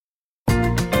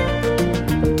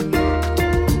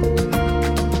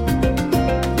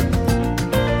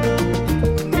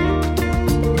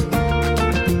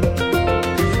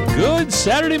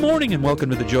Saturday morning, and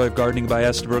welcome to the Joy of Gardening by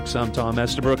Estabrook. I'm Tom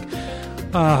Estabrook.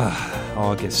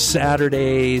 August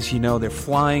Saturdays, they're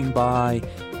flying by.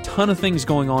 Ton of things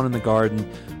going on in the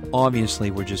garden.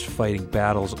 Obviously, we're just fighting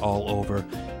battles all over.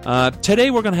 Today,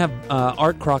 we're going to have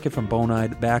Art Crockett from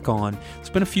Bonide back on.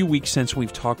 It's been a few weeks since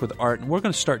we've talked with Art, and we're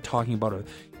going to start talking about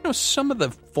some of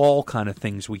the fall kind of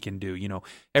things we can do.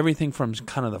 Everything from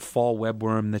kind of the fall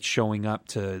webworm that's showing up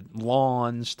to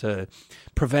lawns to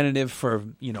preventative for,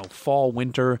 fall,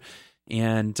 winter,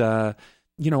 and,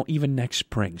 even next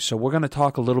spring. So we're going to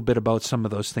talk a little bit about some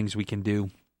of those things we can do.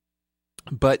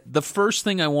 But the first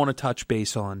thing I want to touch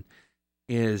base on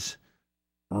is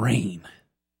rain.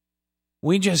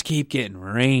 We just keep getting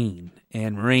rain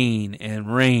and rain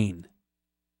and rain.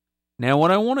 Now,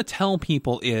 what I want to tell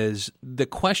people is the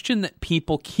question that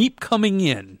people keep coming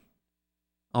in,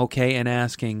 and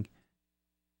asking,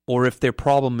 or if their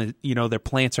problem, their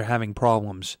plants are having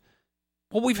problems.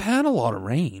 Well, we've had a lot of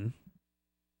rain.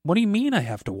 What do you mean I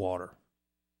have to water?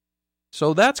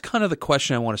 So that's kind of the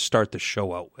question I want to start the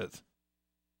show out with.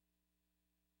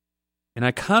 And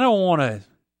I kind of want to,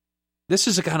 this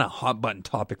is a kind of hot button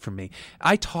topic for me.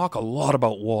 I talk a lot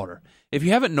about water. If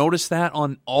you haven't noticed that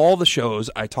on all the shows,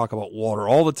 I talk about water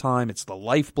all the time. It's the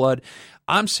lifeblood.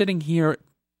 I'm sitting here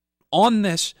on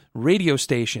this radio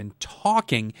station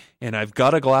talking, and I've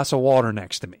got a glass of water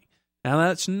next to me. Now,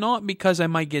 that's not because I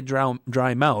might get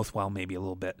dry mouth, well, maybe a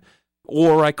little bit,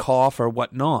 or I cough or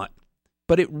whatnot.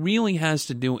 But it really has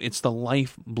to do, it's the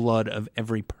lifeblood of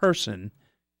every person.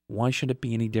 Why should it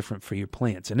be any different for your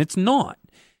plants? And it's not.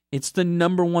 It's the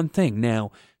number one thing.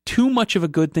 Now, too much of a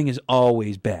good thing is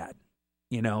always bad,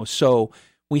 so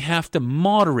we have to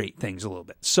moderate things a little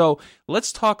bit. So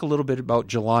let's talk a little bit about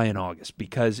July and August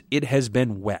because it has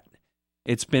been wet.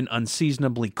 It's been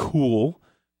unseasonably cool,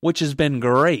 which has been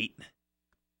great.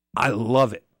 I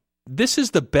love it. This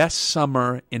is the best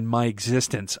summer in my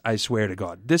existence, I swear to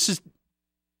God.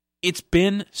 It's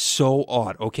been so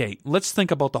odd. Okay, let's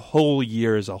think about the whole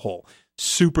year as a whole.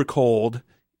 Super cold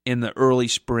in the early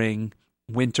spring,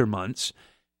 winter months.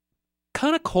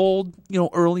 Kind of cold,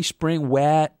 early spring,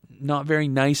 wet, not very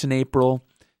nice in April.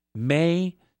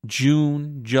 May,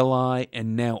 June, July,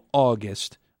 and now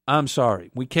August. I'm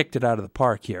sorry, we kicked it out of the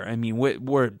park here. I mean,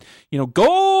 we're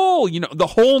goal, the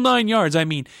whole 9 yards. I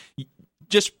mean,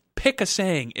 just pick a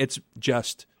saying. It's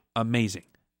just amazing.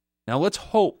 Now, let's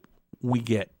hope we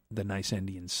get the nice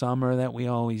Indian summer that we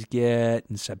always get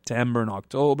in September and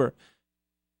October.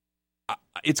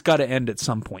 It's got to end at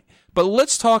some point. But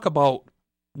let's talk about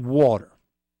water.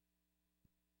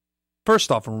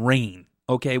 First off, rain.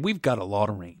 Okay, we've got a lot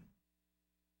of rain.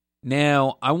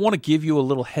 Now, I want to give you a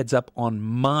little heads up on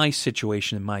my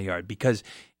situation in my yard because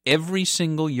every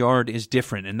single yard is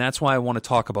different, and that's why I want to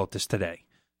talk about this today.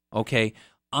 Okay,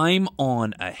 I'm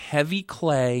on a heavy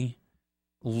clay,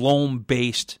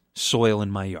 loam-based soil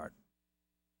in my yard.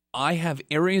 I have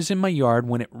areas in my yard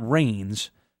when it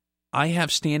rains, I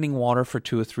have standing water for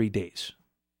 2 or 3 days.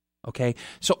 Okay,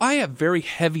 so I have very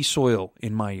heavy soil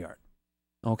in my yard.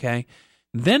 Okay,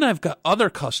 then I've got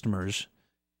other customers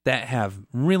that have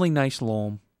really nice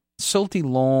loam, silty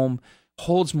loam,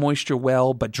 holds moisture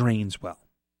well, but drains well.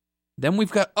 Then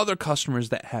we've got other customers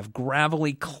that have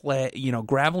gravelly clay,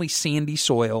 gravelly sandy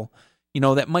soil,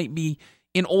 that might be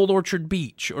in Old Orchard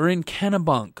Beach or in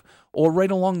Kennebunk or right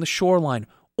along the shoreline,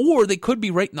 or they could be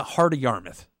right in the heart of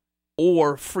Yarmouth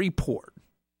or Freeport,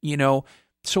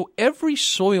 So every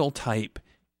soil type,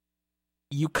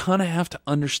 you kind of have to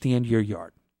understand your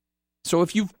yard. So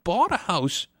if you've bought a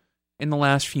house in the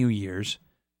last few years,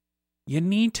 you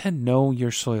need to know your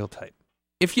soil type.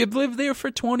 If you've lived there for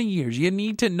 20 years, you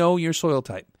need to know your soil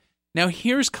type. Now,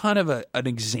 here's kind of an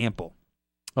example,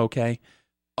 okay?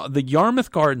 The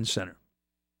Yarmouth Garden Center.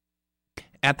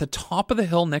 At the top of the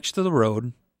hill next to the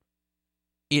road,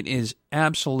 it is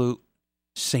absolute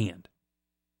sand.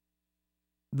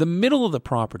 The middle of the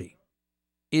property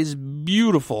is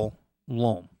beautiful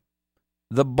loam.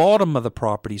 The bottom of the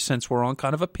property, since we're on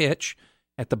kind of a pitch,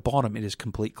 at the bottom it is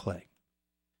complete clay.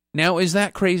 Now, is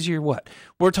that crazy or what?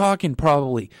 We're talking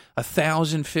probably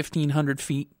 1,000, 1,500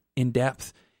 feet in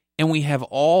depth, and we have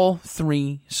all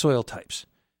 3 soil types.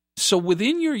 So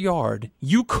within your yard,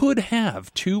 you could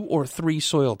have 2 or 3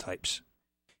 soil types.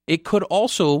 It could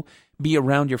also be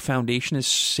around your foundation is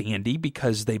sandy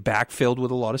because they backfilled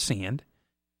with a lot of sand,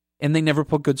 and they never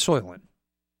put good soil in.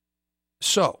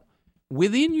 So,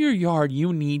 within your yard,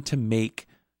 you need to make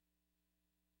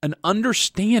an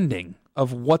understanding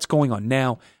of what's going on.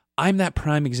 Now, I'm that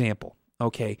prime example,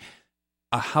 okay?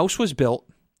 A house was built.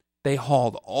 They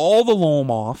hauled all the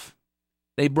loam off.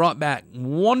 They brought back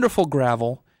wonderful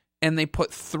gravel, and they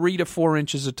put 3 to 4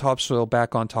 inches of topsoil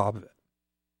back on top of it.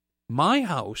 My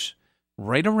house,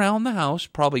 right around the house,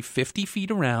 probably 50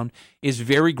 feet around, is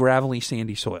very gravelly,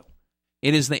 sandy soil.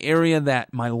 It is the area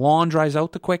that my lawn dries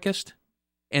out the quickest,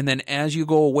 and then as you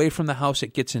go away from the house,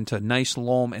 it gets into nice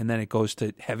loam, and then it goes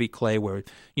to heavy clay where,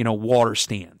 water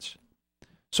stands.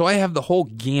 So I have the whole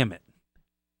gamut.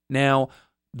 Now,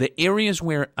 the areas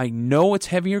where I know it's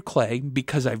heavier clay,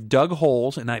 because I've dug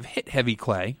holes and I've hit heavy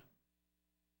clay,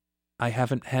 I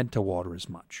haven't had to water as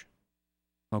much.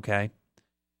 Okay?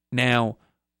 Now,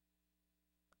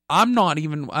 I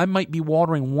might be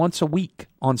watering once a week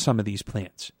on some of these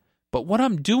plants. But what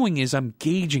I'm doing is I'm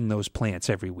gauging those plants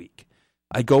every week.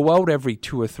 I go out every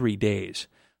 2 or 3 days.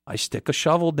 I stick a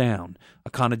shovel down. I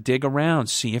kind of dig around,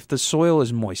 see if the soil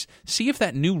is moist. See if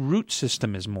that new root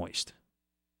system is moist.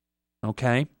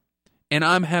 Okay? And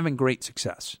I'm having great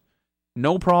success.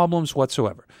 No problems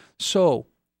whatsoever. So,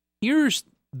 here's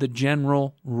the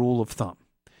general rule of thumb.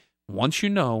 Once you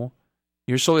know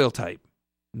your soil type,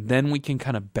 then we can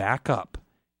kind of back up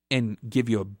and give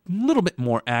you a little bit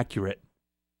more accurate,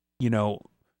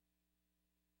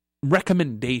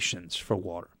 recommendations for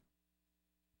water.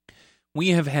 We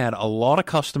have had a lot of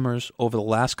customers over the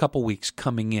last couple weeks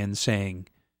coming in saying,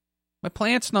 my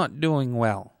plant's not doing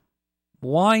well.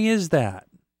 Why is that?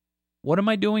 What am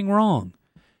I doing wrong?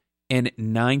 And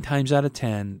 9 times out of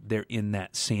 10, they're in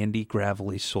that sandy,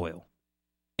 gravelly soil.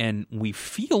 And we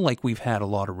feel like we've had a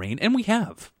lot of rain, and we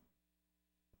have.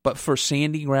 But for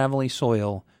sandy, gravelly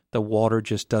soil, the water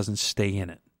just doesn't stay in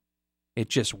it. It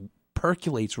just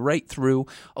percolates right through,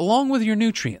 along with your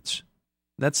nutrients.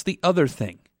 That's the other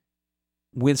thing.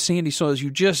 With sandy soils,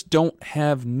 you just don't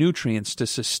have nutrients to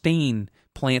sustain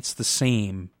plants the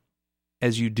same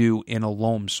as you do in a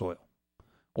loam soil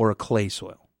or a clay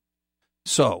soil.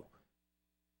 So,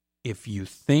 if you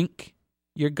think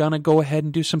you're going to go ahead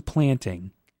and do some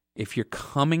planting, if you're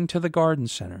coming to the garden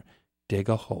center, dig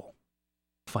a hole.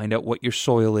 Find out what your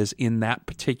soil is in that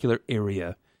particular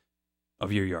area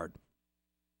of your yard.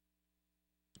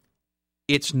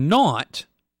 It's not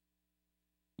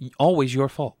always your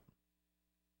fault.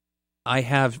 I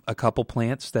have a couple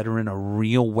plants that are in a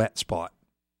real wet spot,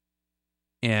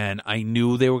 and I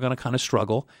knew they were going to kind of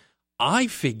struggle. I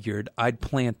figured I'd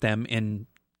plant them in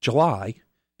July,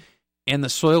 and the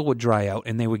soil would dry out,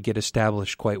 and they would get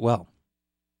established quite well.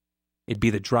 It'd be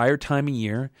the drier time of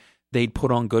year. They'd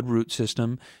put on good root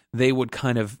system. They would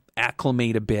kind of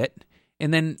acclimate a bit.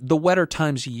 And then the wetter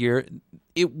times of year,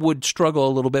 it would struggle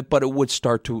a little bit, but it would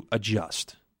start to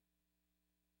adjust.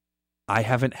 I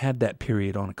haven't had that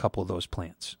period on a couple of those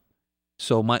plants.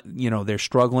 So they're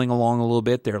struggling along a little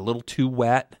bit. They're a little too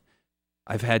wet.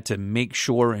 I've had to make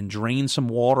sure and drain some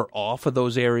water off of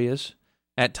those areas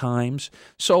at times.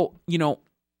 So,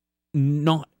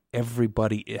 not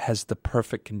everybody has the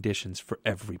perfect conditions for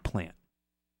every plant.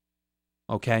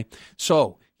 Okay?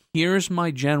 So, here's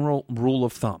my general rule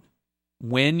of thumb.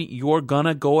 When you're going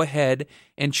to go ahead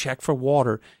and check for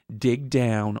water, dig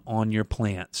down on your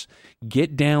plants.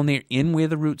 Get down there in where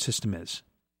the root system is.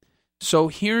 So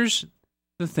here's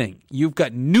the thing. You've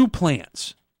got new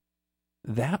plants.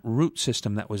 That root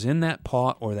system that was in that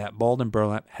pot or that balled and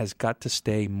burlap has got to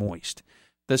stay moist.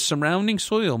 The surrounding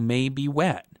soil may be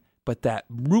wet, but that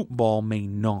root ball may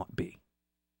not be.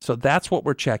 So that's what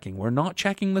we're checking. We're not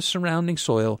checking the surrounding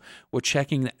soil. We're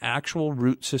checking the actual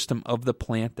root system of the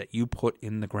plant that you put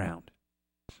in the ground.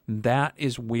 That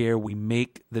is where we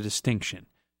make the distinction.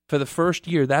 For the first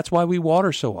year, that's why we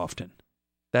water so often.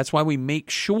 That's why we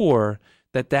make sure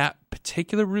that that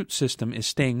particular root system is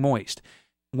staying moist.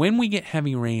 When we get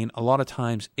heavy rain, a lot of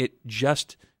times it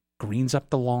just greens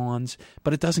up the lawns,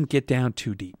 but it doesn't get down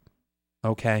too deep.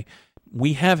 Okay?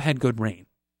 We have had good rain,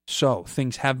 so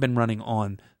things have been running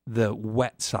on the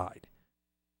wet side.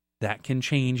 That can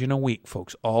change in a week,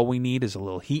 folks. All we need is a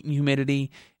little heat and humidity,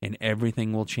 and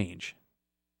everything will change.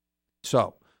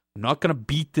 So, I'm not going to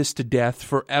beat this to death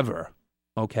forever,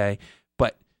 okay?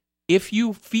 But if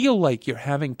you feel like you're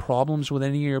having problems with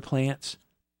any of your plants,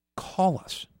 call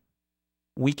us.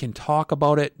 We can talk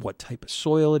about it, what type of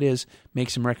soil it is, make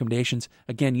some recommendations.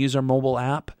 Again, use our mobile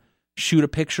app, shoot a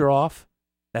picture off.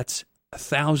 That's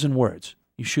 1,000 words.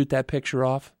 You shoot that picture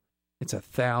off, it's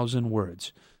 1,000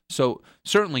 words. So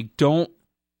certainly don't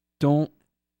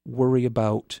worry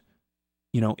about,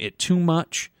 it too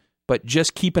much, but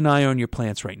just keep an eye on your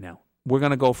plants right now. We're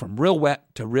going to go from real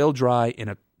wet to real dry in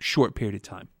a short period of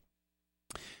time.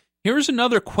 Here's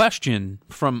another question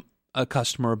from a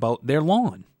customer about their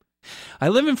lawn. I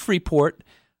live in Freeport.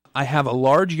 I have a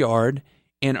large yard,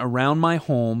 and around my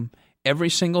home, every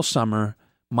single summer,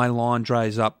 my lawn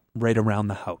dries up right around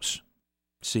the house.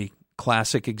 See,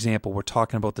 classic example. We're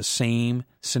talking about the same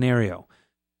scenario.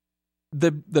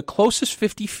 The closest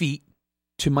 50 feet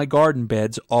to my garden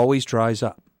beds always dries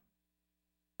up.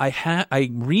 I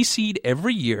reseed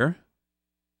every year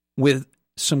with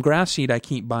some grass seed I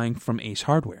keep buying from Ace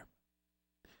Hardware.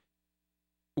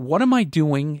 What am I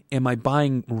doing? Am I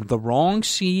buying the wrong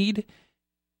seed?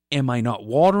 Am I not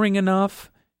watering enough?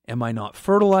 Am I not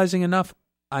fertilizing enough?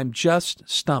 I'm just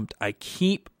stumped. I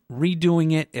keep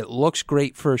redoing it. It looks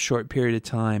great for a short period of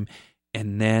time,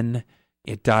 and then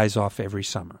it dies off every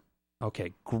summer.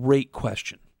 Okay, great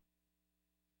question.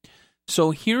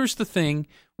 So here's the thing.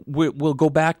 We'll go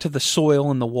back to the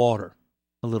soil and the water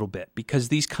a little bit because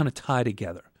these kind of tie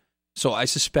together. So I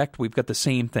suspect we've got the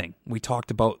same thing. We talked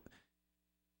about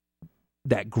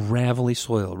that gravelly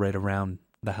soil right around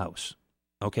the house.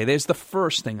 Okay, there's the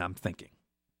first thing I'm thinking.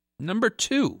 Number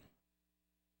 2,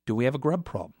 do we have a grub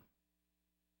problem?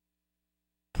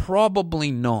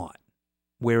 Probably not,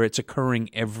 where it's occurring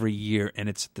every year and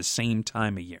it's at the same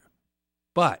time of year.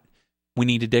 But we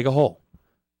need to dig a hole.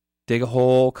 Dig a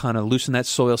hole, kind of loosen that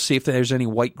soil, see if there's any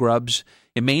white grubs.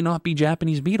 It may not be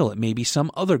Japanese beetle. It may be some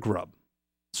other grub.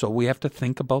 So we have to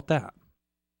think about that.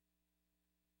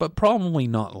 But probably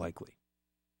not likely.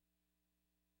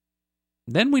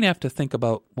 Then we'd have to think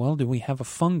about, well, do we have a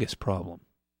fungus problem?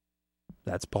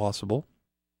 That's possible.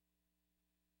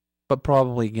 But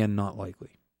probably, again, not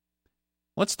likely.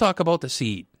 Let's talk about the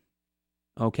seed,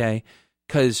 okay?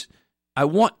 Because I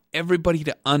want everybody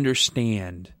to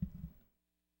understand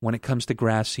when it comes to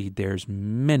grass seed, there's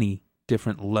many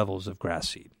different levels of grass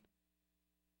seed.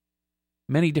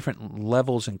 Many different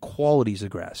levels and qualities of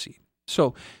grass seed.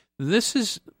 So this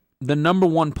is the number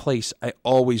one place I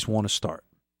always want to start.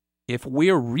 If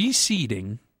we're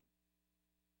reseeding,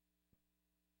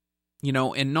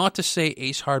 and not to say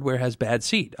Ace Hardware has bad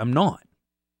seed. I'm not.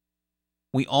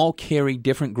 We all carry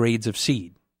different grades of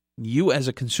seed. You as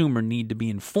a consumer need to be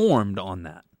informed on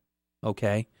that.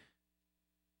 Okay?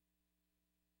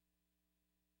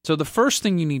 So the first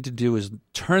thing you need to do is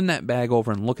turn that bag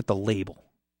over and look at the label.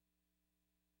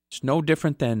 It's no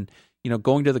different than,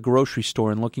 going to the grocery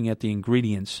store and looking at the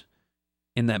ingredients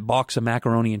in that box of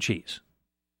macaroni and cheese.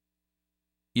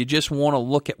 You just want to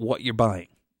look at what you're buying,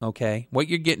 okay? What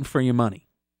you're getting for your money.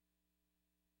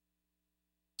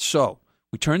 So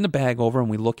we turn the bag over and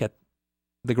we look at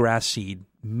the grass seed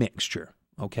mixture,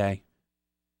 okay?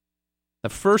 The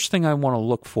first thing I want to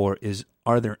look for is,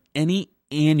 are there any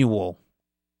annual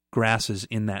grasses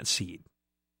in that seed?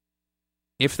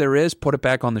 If there is, put it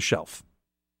back on the shelf.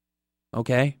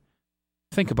 Okay?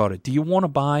 Think about it. Do you want to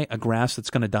buy a grass that's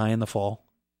going to die in the fall?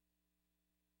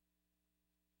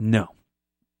 No.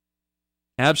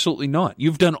 Absolutely not.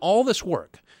 You've done all this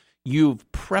work. You've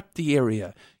prepped the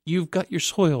area. You've got your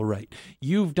soil right.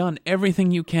 You've done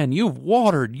everything you can. You've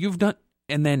watered. You've done,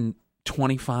 and then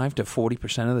 25 to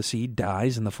 40% of the seed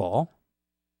dies in the fall?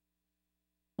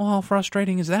 Well, how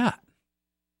frustrating is that?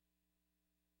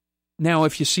 Now,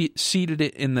 if you seeded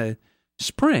it in the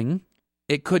spring,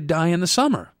 it could die in the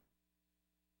summer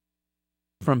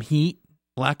from heat,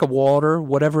 lack of water,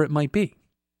 whatever it might be.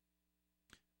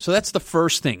 So that's the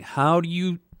first thing. How do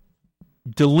you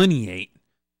delineate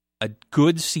a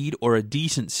good seed or a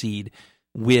decent seed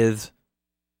with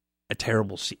a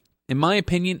terrible seed? In my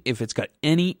opinion, if it's got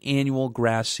any annual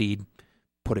grass seed,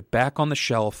 put it back on the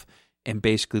shelf and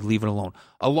basically leave it alone.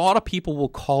 A lot of people will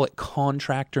call it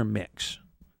contractor mix.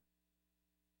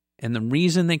 And the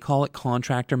reason they call it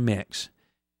contractor mix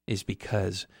is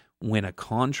because when a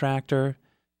contractor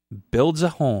builds a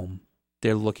home,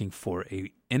 they're looking for an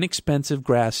inexpensive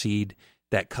grass seed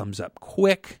that comes up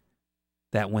quick,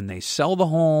 that when they sell the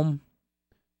home,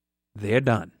 they're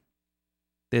done.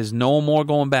 There's no more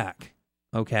going back,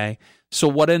 okay? So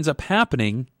what ends up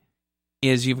happening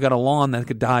is you've got a lawn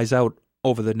that dies out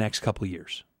over the next couple of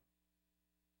years,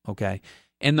 okay?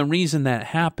 And the reason that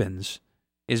happens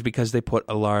is because they put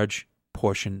a large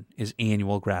portion is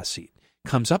annual grass seed.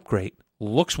 Comes up great,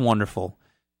 looks wonderful,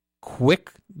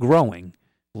 quick growing,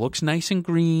 looks nice and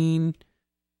green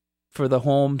for the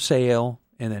home sale,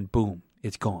 and then boom,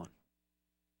 it's gone.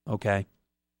 Okay?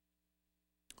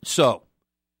 So,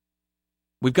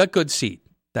 we've got good seed.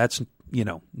 That's,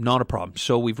 not a problem.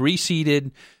 So we've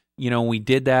reseeded, we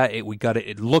did that, we got it,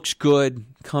 it looks good.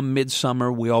 Come midsummer,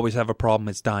 we always have a problem,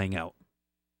 it's dying out.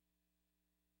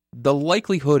 The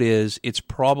likelihood is it's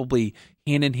probably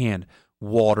hand in hand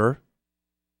water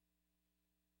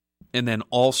and then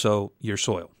also your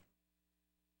soil.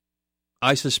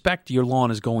 I suspect your lawn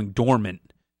is going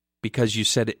dormant because you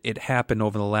said it happened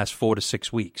over the last 4 to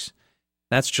 6 weeks.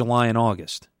 That's July and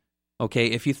August. Okay,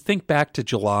 if you think back to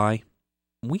July,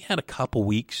 we had a couple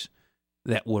weeks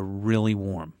that were really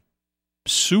warm,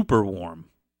 super warm.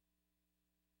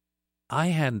 I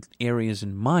had areas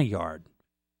in my yard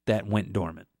that went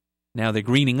dormant. Now they're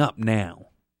greening up now,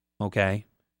 okay?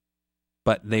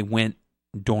 But they went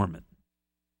dormant.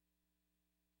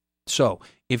 So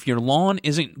if your lawn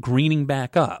isn't greening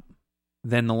back up,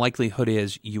 then the likelihood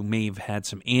is you may have had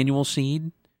some annual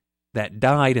seed that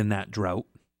died in that drought.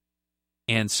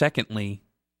 And secondly,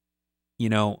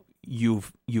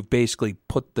 you've basically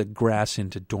put the grass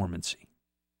into dormancy.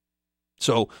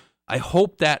 So I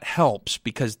hope that helps,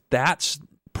 because that's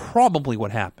probably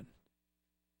what happened.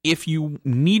 If you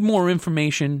need more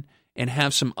information and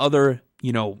have some other,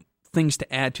 things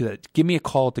to add to that, give me a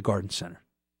call at the Garden Center,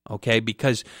 okay?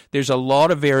 Because there's a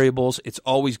lot of variables. It's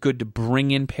always good to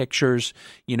bring in pictures.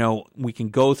 We can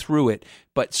go through it,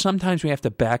 but sometimes we have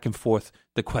to back and forth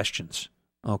the questions,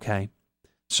 okay?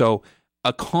 So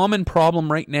a common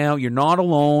problem right now, you're not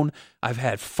alone. I've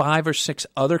had 5 or 6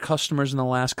 other customers in the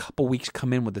last couple weeks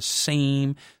come in with the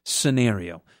same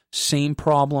scenario, same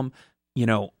problem,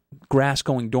 grass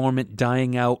going dormant,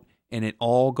 dying out, and it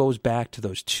all goes back to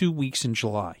those 2 weeks in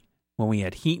July when we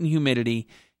had heat and humidity,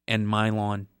 and my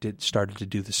lawn started to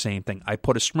do the same thing. I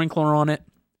put a sprinkler on it,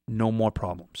 no more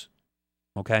problems.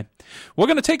 Okay? We're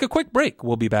going to take a quick break.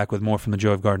 We'll be back with more from the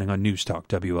Joy of Gardening on News Talk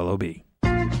WLOB.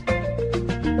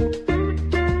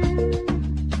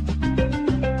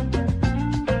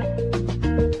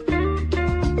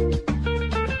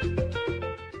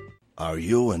 Are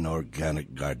you an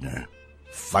organic gardener?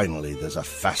 Finally, there's a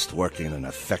fast-working and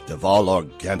effective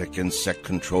all-organic insect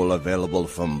control available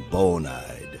from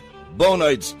Bonide.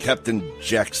 Bonide's Captain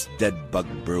Jack's Dead Bug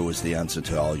Brew is the answer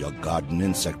to all your garden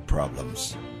insect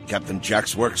problems. Captain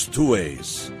Jack's works 2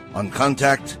 ways: on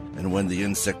contact and when the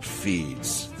insect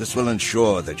feeds. This will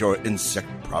ensure that your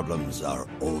insect problems are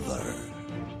over.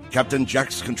 Captain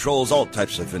Jack's controls all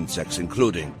types of insects,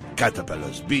 including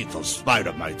caterpillars, beetles,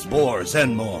 spider mites, borers,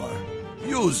 and more.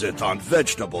 Use it on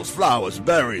vegetables, flowers,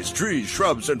 berries, trees,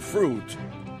 shrubs, and fruit.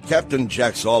 Captain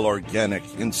Jack's all-organic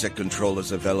insect control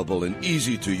is available in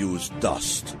easy-to-use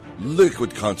dust,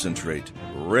 liquid concentrate,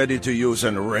 ready-to-use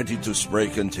and ready-to-spray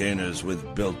containers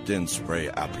with built-in spray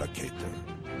applicator.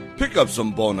 Pick up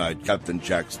some Bonide Captain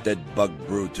Jack's Dead Bug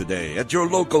Brew today at your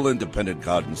local independent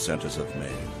garden centers of Maine.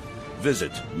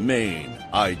 Visit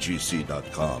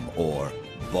MaineIGC.com or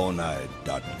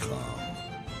Bonide.com.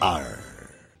 Arr.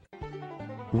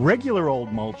 Regular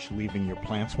old mulch leaving your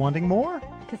plants wanting more?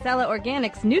 Casella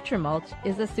Organics Nutrimulch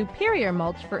is a superior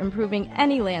mulch for improving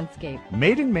any landscape.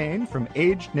 Made in Maine from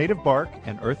aged native bark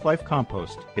and Earthlife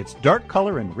compost, its dark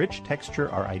color and rich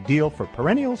texture are ideal for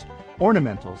perennials,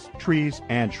 ornamentals, trees,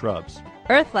 and shrubs.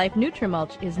 Earthlife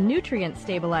Nutrimulch is nutrient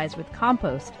stabilized with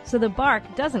compost, so the bark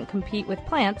doesn't compete with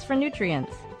plants for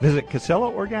nutrients. Visit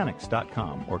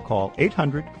CasellaOrganics.com or call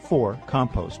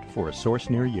 800-4-COMPOST for a source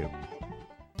near you.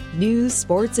 News,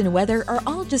 sports, and weather are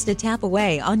all just a tap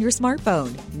away on your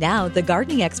smartphone. Now, the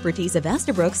gardening expertise of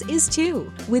Estabrooks is too.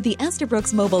 With the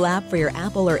Estabrooks mobile app for your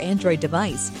Apple or Android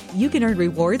device, you can earn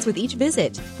rewards with each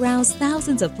visit, browse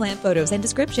thousands of plant photos and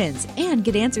descriptions, and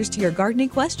get answers to your gardening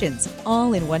questions,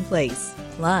 all in one place.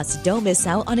 Plus, don't miss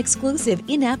out on exclusive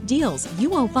in-app deals you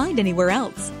won't find anywhere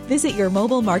else. Visit your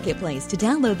mobile marketplace to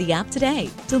download the app today.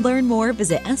 To learn more,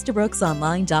 visit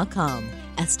EstabrooksOnline.com.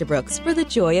 Estabrooks, for the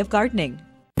joy of gardening.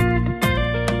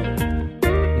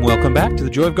 Welcome back to the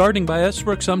Joy of Gardening by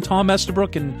Estabrooks. I'm Tom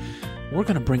Estabrook, and we're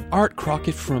going to bring Art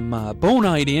Crockett from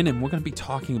Bonide in, and we're going to be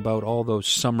talking about all those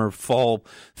summer, fall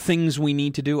things we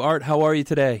need to do. Art, how are you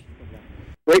today?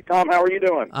 Great, Tom. How are you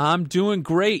doing? I'm doing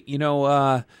great. Here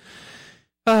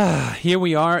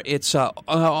we are. It's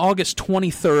August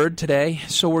 23rd today,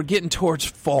 so we're getting towards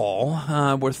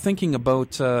fall. We're thinking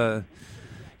about all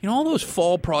those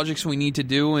fall projects we need to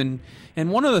do, and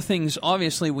one of the things,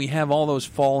 obviously, we have all those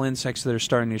fall insects that are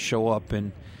starting to show up,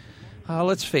 and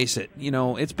let's face it,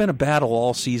 it's been a battle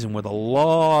all season with a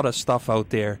lot of stuff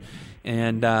out there,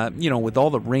 and, with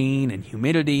all the rain and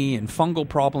humidity and fungal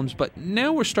problems, but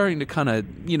now we're starting to kind of,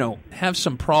 have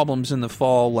some problems in the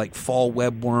fall, like fall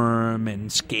webworm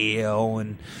and scale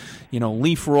and,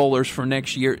 leaf rollers for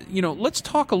next year. Let's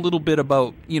talk a little bit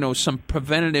about, some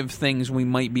preventative things we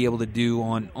might be able to do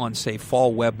on say,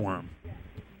 fall webworm.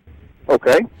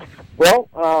 Okay. Well,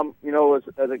 as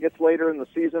it gets later in the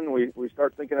season, we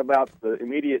start thinking about the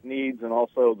immediate needs and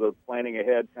also the planning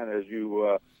ahead, kind of as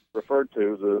you referred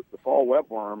to. The fall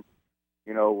webworm,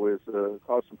 was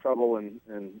caused some trouble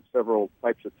in several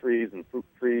types of trees and fruit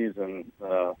trees and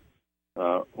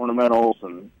ornamentals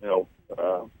and,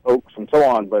 oaks and so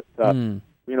on. But, of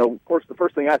course, the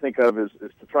first thing I think of is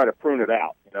to try to prune it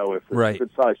out. If it's a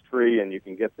good-sized tree and you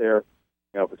can get there,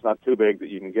 if it's not too big, that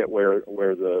you can get where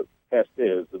the pest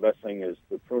is. The best thing is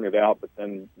to prune it out, but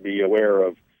then be aware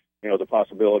of, the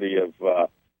possibility of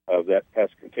that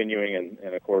pest continuing,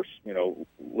 and of course,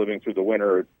 living through the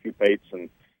winter, it pupates and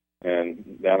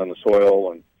down in the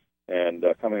soil and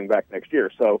coming back next year.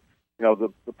 So,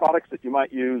 the products that you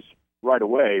might use right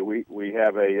away, we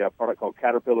have a product called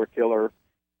Caterpillar Killer,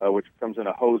 which comes in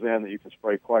a hose end that you can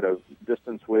spray quite a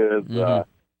distance with. Mm-hmm. Of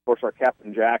course, our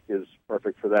Captain Jack is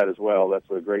perfect for that as well. That's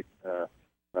a great,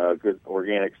 good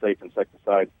organic, safe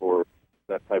insecticide for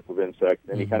that type of insect,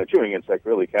 any kind of chewing insect,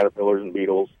 really, caterpillars and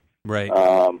beetles. Right.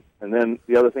 And then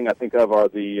the other thing I think of are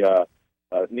the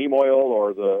neem oil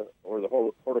or the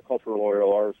horticultural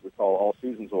oil, ours we call all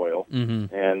seasons oil,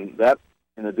 and that,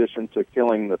 in addition to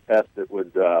killing the pest, it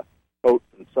would coat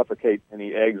and suffocate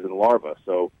any eggs and larvae.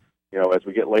 So, as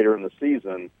we get later in the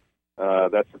season,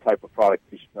 that's the type of product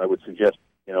I would suggest,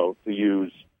 to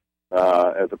use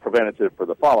as a preventative for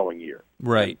the following year.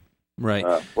 Right. Right.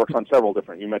 Works on several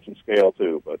different. You mentioned scale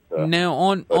too, but now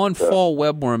on fall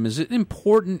webworm, is it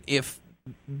important if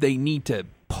they need to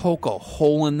poke a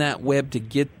hole in that web to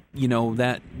get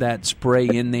that spray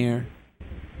in there?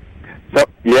 So,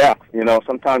 yeah,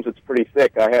 sometimes it's pretty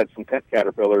thick. I had some tent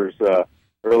caterpillars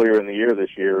earlier in the year this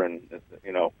year, and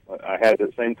I had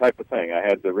the same type of thing. I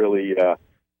had to really get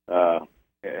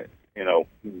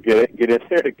in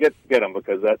there to get them,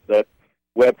 because that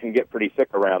web can get pretty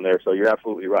thick around there. So you're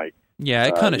absolutely right. Yeah,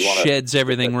 it kind of sheds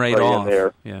everything right off.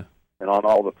 There, yeah, and on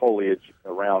all the foliage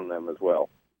around them as well.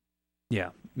 Yeah.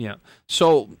 Yeah.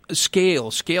 So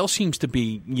scale seems to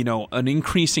be, an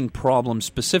increasing problem,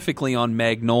 specifically on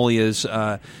magnolias.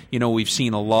 We've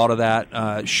seen a lot of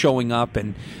that showing up,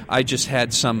 and I just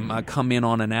had some come in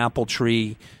on an apple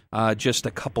tree just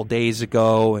a couple days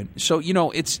ago, and so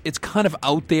it's kind of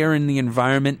out there in the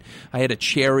environment. I had a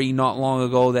cherry not long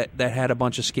ago that had a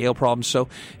bunch of scale problems. So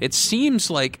it seems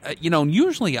like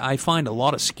usually I find a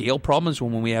lot of scale problems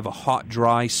when we have a hot,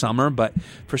 dry summer, but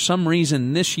for some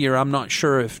reason this year I'm not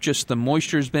sure if just the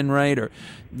moisture's been right or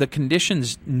the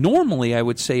conditions. Normally I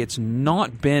would say it's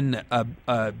not been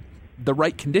the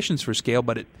right conditions for scale,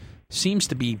 but it seems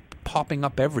to be popping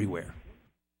up everywhere.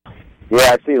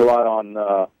 Yeah, I see it a lot on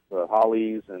the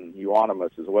hollies and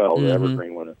euonymus as well, the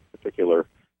evergreen one in particular.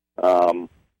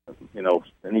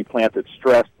 Any plant that's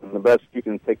stressed, and the best you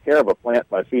can take care of a plant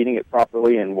by feeding it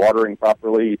properly and watering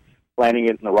properly, planting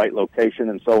it in the right location,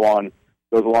 and so on,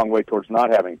 goes a long way towards not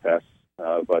having pests.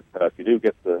 But if you do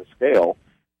get the scale,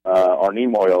 our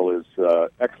neem oil is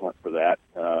excellent for that.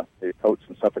 It coats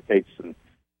and suffocates and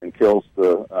kills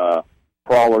the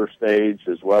crawler stage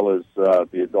as well as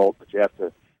the adult, but you have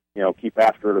to keep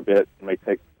after it a bit. It may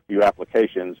take a few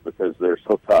applications because they're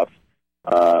so tough.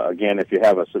 Again, if you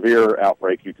have a severe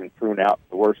outbreak, you can prune out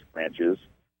the worst branches.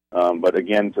 But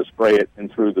again, to spray it in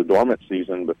through the dormant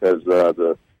season, because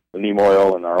the neem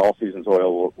oil and our all seasons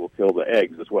oil will kill the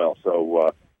eggs as well.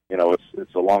 So,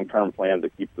 it's a long-term plan to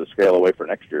keep the scale away for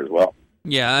next year as well.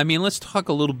 Yeah, I mean, let's talk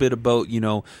a little bit about,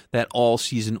 that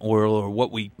all-season oil, or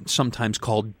what we sometimes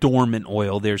call dormant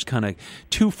oil. There's kind of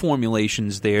two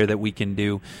formulations there that we can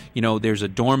do. There's a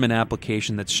dormant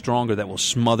application that's stronger, that will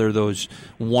smother those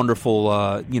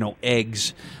wonderful,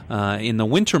 eggs in the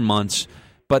winter months.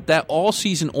 But that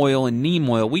all-season oil and neem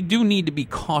oil, we do need to be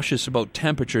cautious about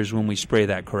temperatures when we spray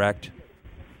that, correct?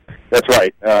 That's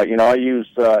right. I use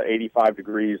 85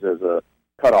 degrees as a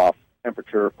cutoff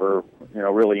temperature for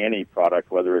really any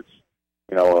product, whether it's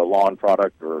a lawn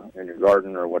product or in your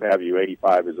garden or what have you.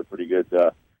 85 is a pretty good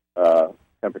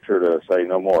temperature to say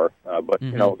no more. But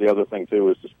the other thing too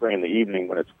is to spray in the evening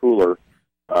when it's cooler.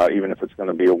 Even if it's going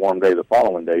to be a warm day the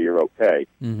following day, you're okay.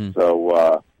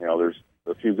 So there's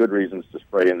a few good reasons to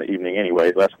spray in the evening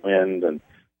anyway. Less wind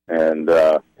and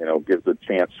gives a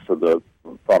chance for the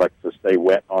product to stay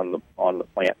wet on the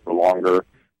plant for longer,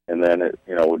 and then it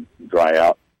would dry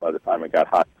out by the time it got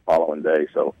hot the following day.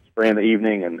 So spray in the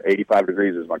evening, and 85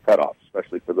 degrees is my cutoff,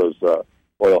 especially for those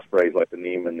oil sprays like the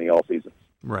neem and the all seasons.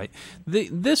 Right.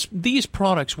 These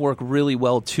products work really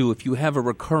well too if you have a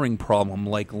recurring problem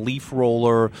like leaf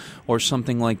roller or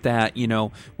something like that,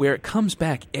 where it comes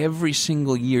back every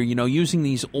single year. Using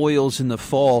these oils in the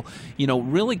fall,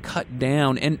 really cut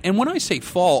down. And when I say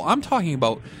fall, I'm talking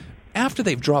about after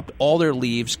they've dropped all their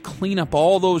leaves, clean up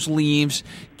all those leaves,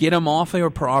 get them off your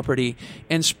property,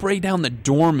 and spray down the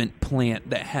dormant plant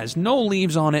that has no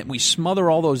leaves on it. We smother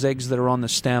all those eggs that are on the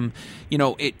stem.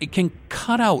 It can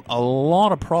cut out a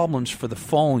lot of problems for the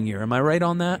following year. Am I right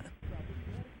on that?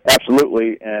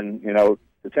 Absolutely. And,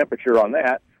 the temperature on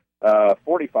that,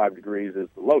 45 degrees is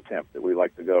the low temp that we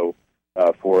like to go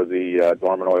for the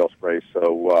dormant oil spray.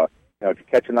 So, if you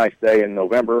catch a nice day in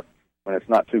November, when it's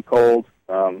not too cold,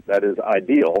 that is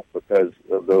ideal because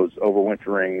of those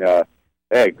overwintering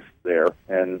eggs there.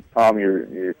 And Tom,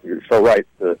 you're so right.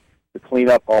 To clean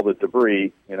up all the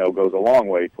debris, goes a long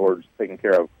way towards taking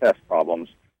care of pest problems,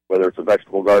 whether it's a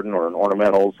vegetable garden or an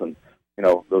ornamentals. And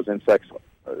those insects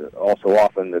also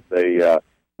often that they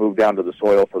move down to the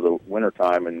soil for the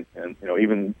wintertime, and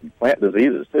even plant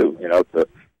diseases too. To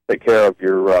take care of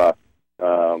your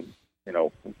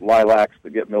lilacs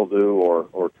that get mildew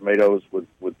or tomatoes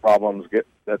with problems, get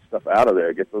that stuff out of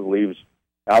there, get the leaves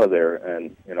out of there,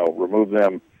 and remove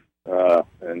them,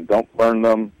 and don't burn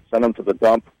them, send them to the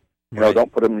dump. Right.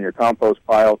 Don't put them in your compost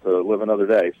pile to live another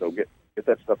day. So get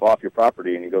that stuff off your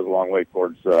property, and it goes a long way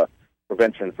towards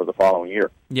prevention for the following year.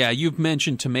 Yeah, you've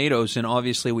mentioned tomatoes, and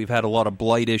obviously we've had a lot of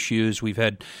blight issues. We've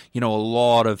had, a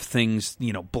lot of things,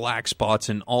 black spots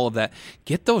and all of that.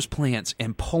 Get those plants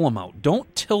and pull them out.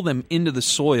 Don't till them into the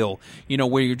soil,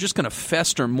 where you're just going to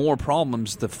fester more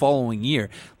problems the following year.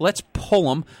 Let's pull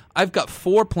them. I've got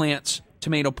 4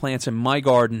 tomato plants in my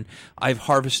garden. I've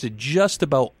harvested just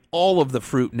about all of the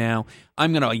fruit now.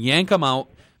 I'm going to yank them out,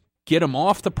 get them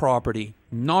off the property.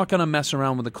 Not going to mess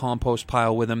around with the compost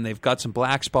pile with them. They've got some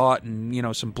black spot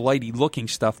and, some blighty looking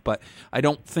stuff, but I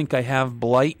don't think I have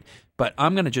blight. But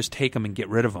I'm going to just take them and get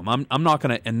rid of them. I'm not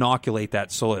going to inoculate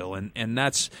that soil, and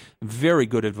that's very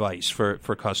good advice for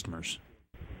customers.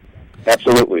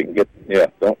 Absolutely.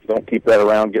 Don't keep that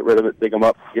around. Get rid of it. Dig them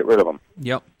up. Get rid of them.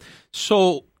 Yep.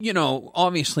 So,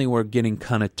 obviously we're getting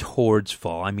kind of towards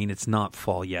fall. I mean, it's not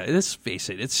fall yet. Let's face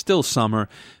it, it's still summer.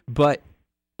 But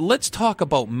let's talk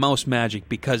about Mouse Magic,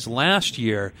 because last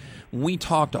year we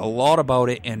talked a lot about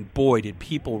it, and boy, did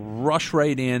people rush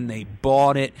right in. They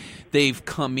bought it. They've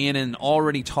come in and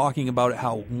already talking about it,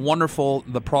 how wonderful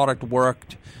the product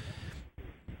worked.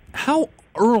 How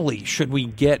early should we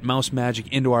get Mouse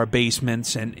Magic into our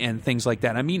basements and things like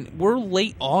that? I mean, we're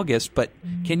late August, but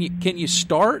can you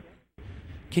start?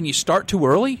 Can you start too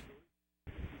early?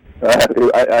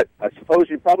 I suppose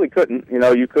you probably couldn't.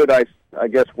 You could, I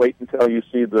guess, wait until you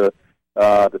see the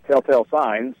telltale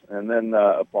signs and then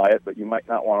apply it, but you might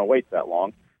not want to wait that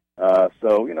long.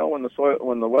 So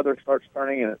when the weather starts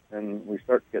turning and we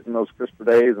start getting those crisper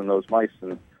days and those mice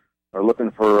are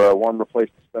looking for a warmer place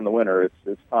to spend the winter,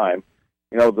 it's time.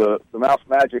 The Mouse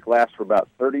Magic lasts for about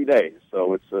 30 days,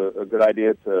 so it's a good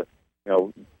idea to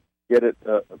get it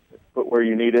put where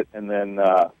you need it, and then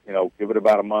give it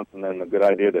about a month, and then a good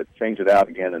idea to change it out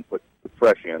again and put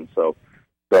fresh in. So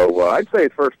I'd say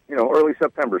first, early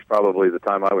September is probably the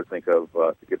time I would think of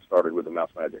to get started with the Mouse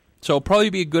Magic. So it'll probably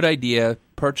be a good idea.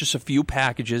 Purchase a few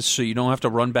packages so you don't have to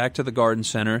run back to the garden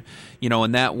center,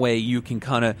 and that way you can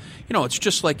kind of, it's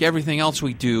just like everything else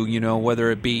we do,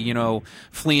 whether it be,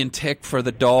 flea and tick for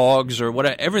the dogs or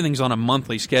whatever. Everything's on a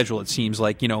monthly schedule, it seems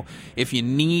like. If you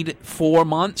need 4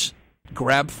 months,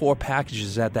 grab 4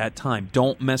 packages at that time.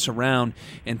 Don't mess around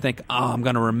and think, I'm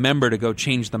going to remember to go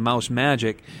change the Mouse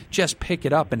Magic. Just pick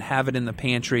it up and have it in the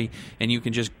pantry, and you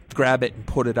can just grab it and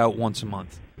put it out once a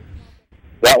month.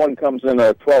 That one comes in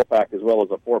a 12-pack as well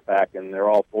as a 4-pack, and they're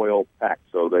all foil packed,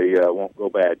 so they won't go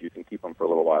bad. You can keep them for a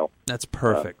little while. That's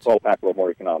perfect. 12-pack a little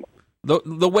more economical.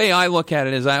 The way I look at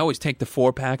it is I always take the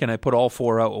 4-pack and I put all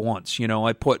 4 out at once.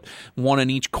 I put 1 in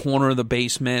each corner of the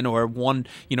basement, or 1,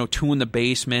 2 in the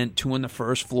basement, 2 in the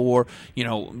first floor,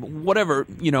 whatever,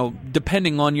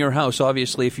 depending on your house.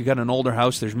 Obviously, if you've got an older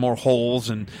house, there's more holes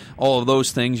and all of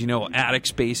those things, attic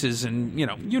spaces, and,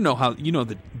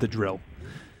 the drill.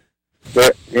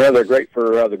 They're great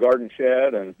for the garden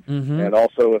shed, and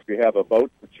also if you have a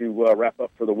boat that you wrap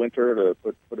up for the winter,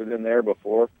 to put it in there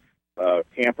before.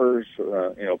 Campers,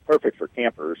 perfect for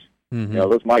campers.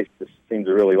 Those mice just seem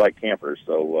to really like campers,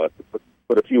 so to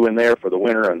put a few in there for the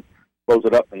winter and close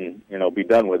it up and be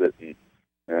done with it,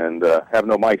 and have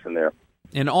no mice in there.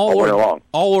 And all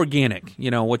organic,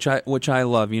 which I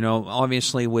love.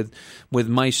 Obviously with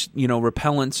mice,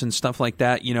 repellents and stuff like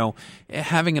that.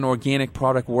 Having an organic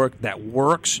product that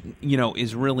works,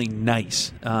 is really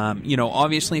nice.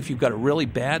 Obviously, if you've got a really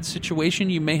bad situation,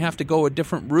 you may have to go a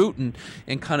different route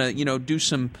and kind of do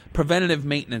some preventative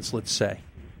maintenance. Let's say.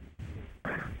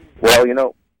 Well,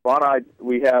 Bonide,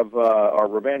 we have our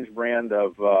Revenge brand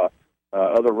of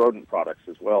other rodent products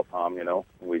as well, Tom.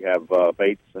 We have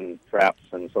baits and traps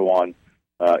and so on,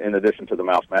 in addition to the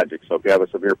Mouse Magic. So if you have a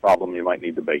severe problem, you might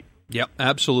need the bait. Yep,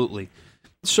 absolutely.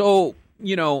 So,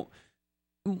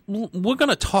 we're going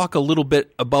to talk a little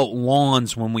bit about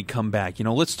lawns when we come back.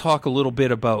 Let's talk a little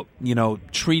bit about,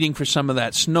 treating for some of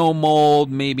that snow mold,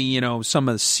 maybe, some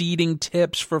of the seeding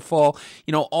tips for fall,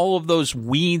 all of those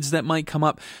weeds that might come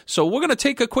up. So we're going to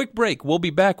take a quick break. We'll be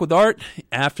back with Art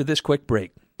after this quick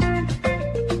break.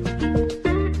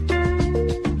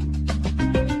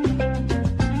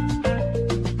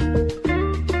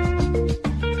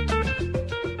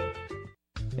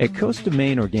 At Coast of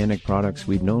Maine Organic Products,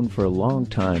 we've known for a long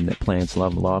time that plants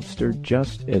love lobster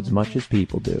just as much as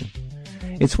people do.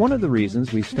 It's one of the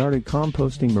reasons we started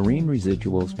composting marine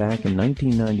residuals back in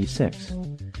 1996.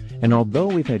 And although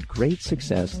we've had great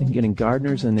success in getting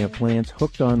gardeners and their plants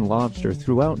hooked on lobster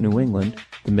throughout New England,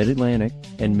 the Mid-Atlantic,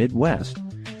 and Midwest,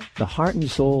 the heart and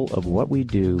soul of what we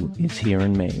do is here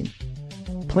in Maine.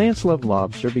 Plants love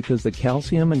lobster because the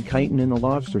calcium and chitin in the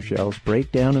lobster shells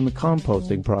break down in the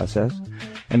composting process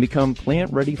and become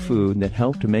plant-ready food that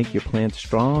help to make your plants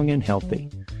strong and healthy.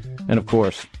 And of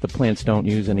course, the plants don't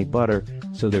use any butter,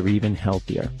 so they're even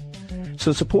healthier.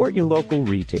 So support your local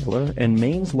retailer and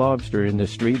Maine's lobster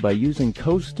industry by using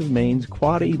Coast of Maine's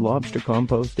Quality Lobster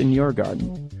Compost in your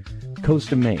garden.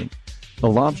 Coast of Maine, a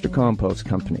lobster compost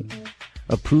company.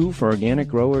 Approved for organic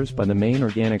growers by the Maine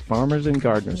Organic Farmers and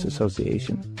Gardeners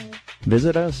Association.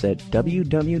 Visit us at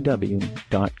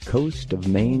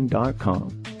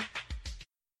www.coastofmaine.com.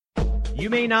 You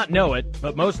may not know it,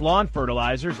 but most lawn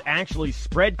fertilizers actually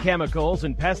spread chemicals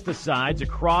and pesticides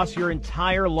across your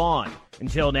entire lawn.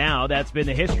 Until now, that's been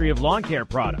the history of lawn care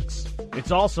products.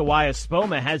 It's also why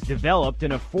Espoma has developed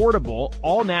an affordable,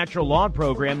 all-natural lawn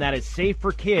program that is safe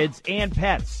for kids and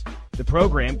pets. The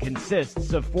program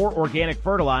consists of 4 organic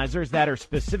fertilizers that are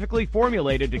specifically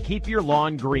formulated to keep your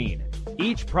lawn green.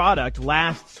 Each product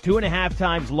lasts 2.5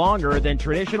 times longer than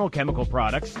traditional chemical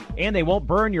products, and they won't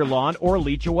burn your lawn or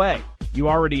leach away. You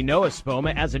already know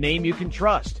Espoma as a name you can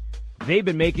trust. They've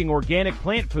been making organic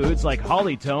plant foods like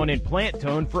Hollytone and Plant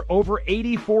Tone for over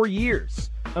 84 years.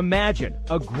 Imagine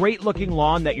a great-looking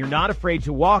lawn that you're not afraid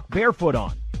to walk barefoot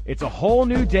on. It's a whole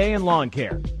new day in lawn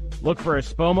care. Look for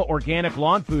Espoma organic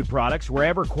lawn food products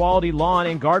wherever quality lawn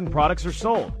and garden products are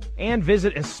sold. And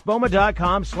visit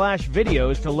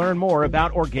espoma.com/videos to learn more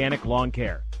about organic lawn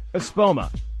care.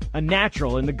 Espoma, a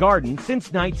natural in the garden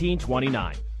since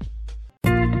 1929.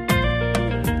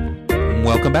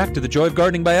 Welcome back to The Joy of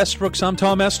Gardening by Estabrooks. I'm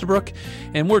Tom Estabrook,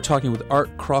 and we're talking with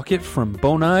Art Crockett from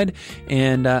Bonide.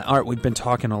 And Art, we've been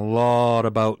talking a lot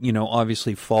about,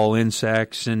 obviously fall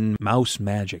insects and mouse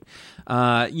magic.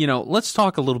 Let's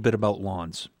talk a little bit about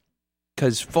lawns,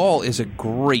 because fall is a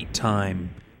great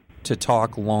time to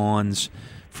talk lawns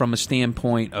from a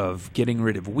standpoint of getting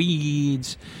rid of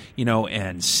weeds,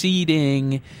 and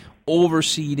seeding,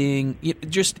 overseeding.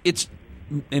 It's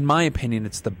in my opinion,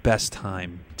 it's the best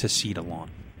time to seed a lawn.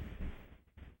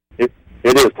 It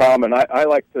is, Tom, and I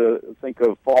like to think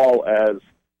of fall as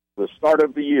the start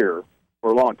of the year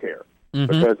for lawn care. Mm-hmm.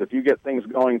 Because if you get things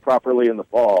going properly in the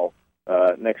fall,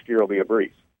 next year will be a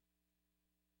breeze.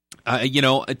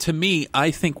 To me,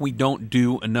 I think we don't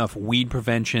do enough weed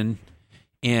prevention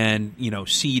and,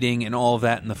 seeding and all of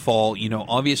that in the fall.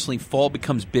 Obviously fall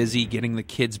becomes busy getting the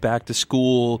kids back to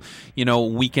school.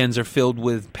 Weekends are filled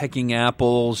with pecking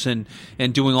apples and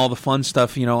doing all the fun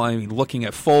stuff, looking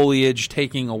at foliage,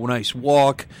 taking a nice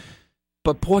walk.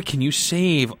 But boy, can you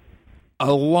save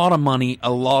a lot of money,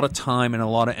 a lot of time, and a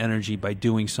lot of energy by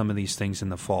doing some of these things in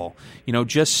the fall.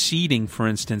 Just seeding, for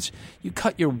instance, you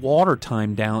cut your water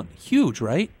time down huge,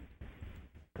 right?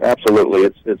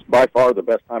 Absolutely. It's by far the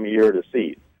best time of year to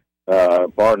seed,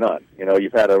 bar none.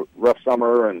 You've had a rough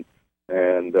summer and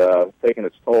taken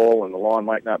its toll, and the lawn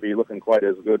might not be looking quite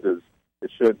as good as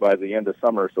it should by the end of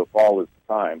summer, so fall is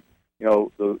the time.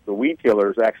 The weed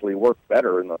killers actually work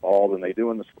better in the fall than they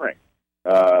do in the spring.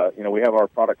 We have our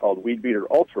product called Weed Beater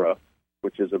Ultra,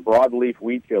 which is a broadleaf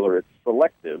weed killer. It's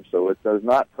selective, so it does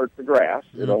not hurt the grass.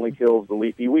 It only kills the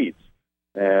leafy weeds.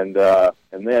 And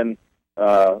then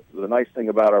the nice thing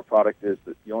about our product is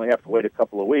that you only have to wait a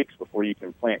couple of weeks before you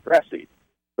can plant grass seed.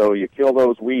 So you kill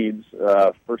those weeds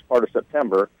first part of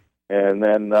September, and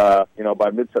then by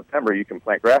mid-September you can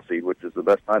plant grass seed, which is the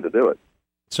best time to do it.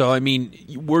 So,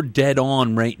 we're dead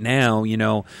on right now.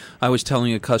 I was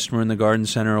telling a customer in the garden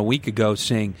center a week ago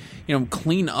saying,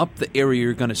 clean up the area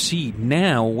you're going to seed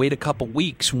now. Wait a couple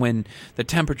weeks when the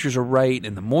temperatures are right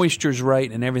and the moisture's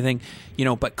right and everything,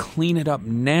 but clean it up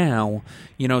now,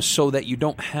 so that you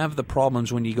don't have the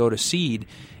problems when you go to seed.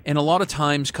 And a lot of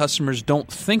times customers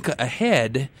don't think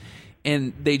ahead,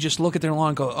 and they just look at their lawn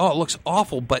and go, oh, it looks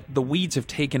awful, but the weeds have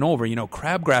taken over.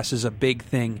 Crabgrass is a big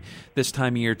thing this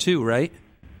time of year too, right?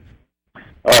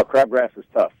 Crabgrass is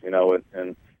tough,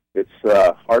 and it's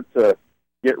hard to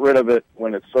get rid of it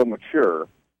when it's so mature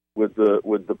with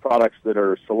the products that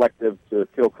are selective to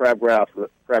kill crabgrass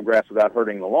without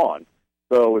hurting the lawn.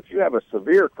 So if you have a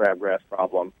severe crabgrass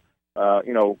problem,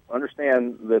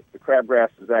 understand that the crabgrass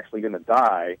is actually going to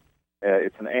die.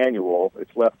 It's an annual.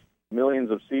 It's left millions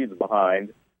of seeds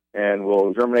behind and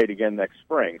will germinate again next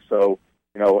spring. So,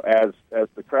 as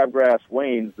the crabgrass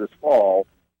wanes this fall,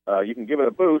 you can give it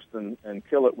a boost and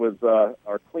kill it with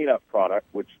our cleanup product,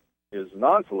 which is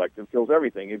non-selective, kills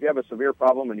everything. If you have a severe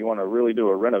problem and you want to really do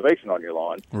a renovation on your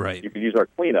lawn, right, you can use our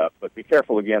cleanup, but be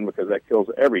careful again because that kills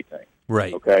everything.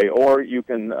 Right. Okay. Or you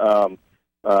can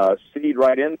seed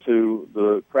right into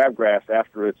the crabgrass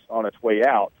after it's on its way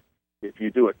out if you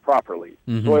do it properly.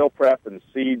 Mm-hmm. Soil prep and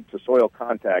seed to soil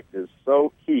contact is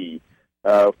so key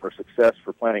for success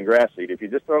for planting grass seed. If you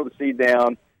just throw the seed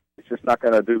down, it's just not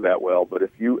going to do that well. But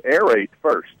if you aerate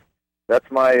first, that's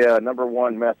my number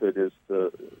one method, is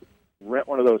to rent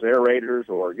one of those aerators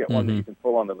or get one that you can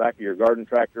pull on the back of your garden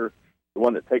tractor, the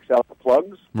one that takes out the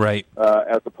plugs. Right.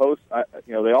 As opposed,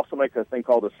 they also make a thing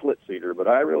called a slit seeder, but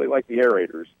I really like the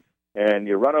aerators. And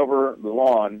you run over the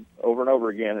lawn over and over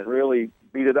again and really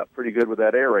beat it up pretty good with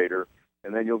that aerator,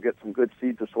 and then you'll get some good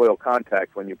seed to soil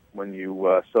contact when you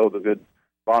sow the good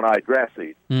Bonide grass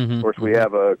seed. Mm-hmm. Of course, we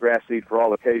have a grass seed for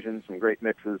all occasions, some great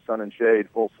mixes: sun and shade,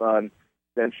 full sun,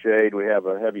 dense shade. We have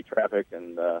a heavy traffic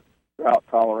and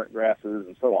drought-tolerant grasses,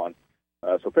 and so on.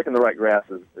 So picking the right grass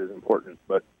is important,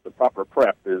 but the proper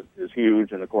prep is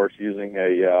huge, and, of course, using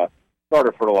a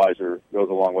starter fertilizer goes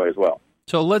a long way as well.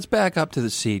 So let's back up to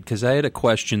the seed, because I had a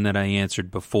question that I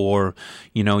answered before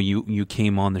you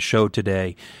came on the show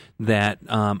today, that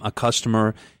a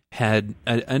customer had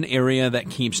an area that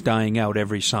keeps dying out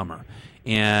every summer.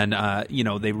 And,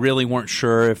 they really weren't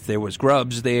sure if there was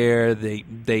grubs there.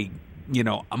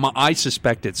 I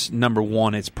suspect it's, number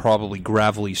one, it's probably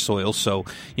gravelly soil. So,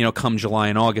 come July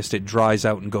and August, it dries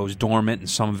out and goes dormant, and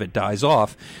some of it dies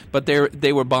off. But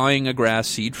they were buying a grass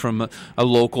seed from a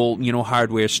local,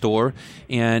 hardware store.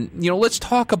 And, let's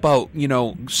talk about,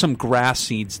 some grass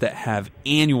seeds that have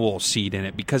annual seed in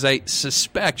it, because I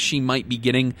suspect she might be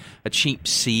getting a cheap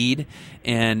seed.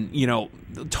 And,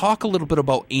 talk a little bit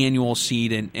about annual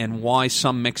seed and why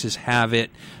some mixes have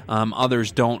it,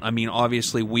 others don't. I mean,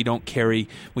 obviously we carry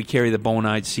the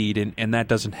Bonide seed, and that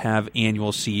doesn't have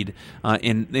annual seed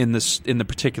in the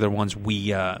particular ones we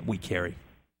carry.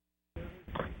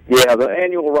 Yeah, the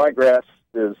annual ryegrass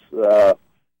is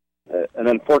an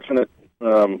unfortunate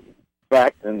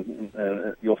fact,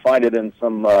 and you'll find it in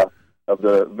some of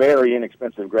the very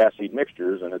inexpensive grass seed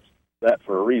mixtures, and it's that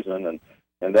for a reason.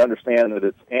 And to understand that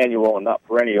it's annual and not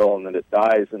perennial, and that it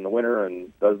dies in the winter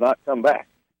and does not come back.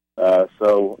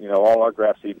 So, all our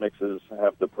grass seed mixes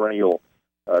have the perennial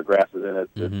grasses in it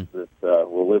that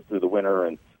will live through the winter,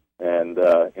 and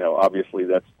obviously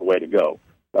that's the way to go.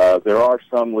 There are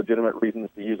some legitimate reasons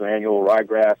to use an annual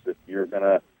ryegrass. If you're going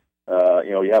to,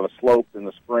 you have a slope in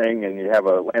the spring and you have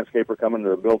a landscaper coming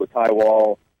to build a tie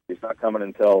wall, he's not coming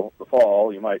until the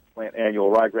fall, you might plant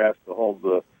annual ryegrass to hold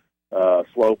the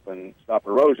slope and stop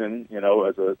erosion,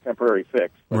 as a temporary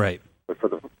fix. Right. But for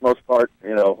the most part,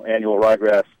 annual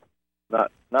ryegrass,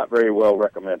 not very well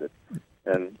recommended.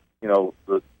 And,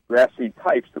 the grass seed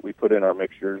types that we put in our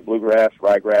mixtures, bluegrass,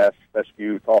 ryegrass,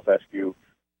 fescue, tall fescue,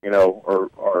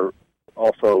 are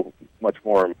also much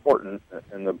more important.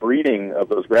 And the breeding of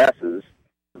those grasses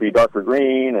to be darker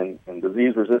green and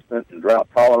disease-resistant and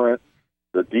drought-tolerant,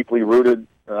 the deeply rooted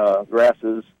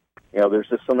grasses, there's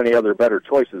just so many other better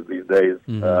choices these days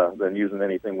than using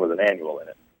anything with an annual in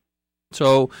it.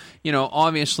 So,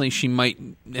 obviously she might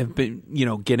have been,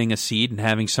 getting a seed and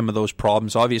having some of those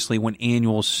problems. Obviously, when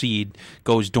annual seed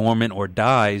goes dormant or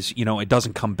dies, it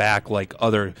doesn't come back like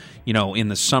other, in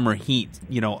the summer heat.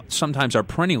 Sometimes our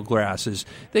perennial grasses,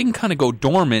 they can kind of go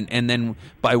dormant, and then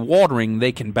by watering,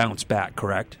 they can bounce back,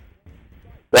 correct?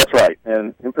 That's right.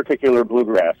 And in particular,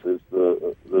 bluegrass is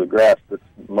the grass that's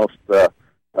most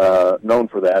known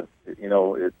for that.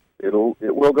 It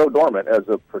will go dormant as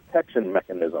a protection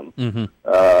mechanism, and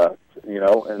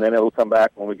then it'll come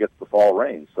back when we get the fall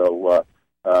rain. So,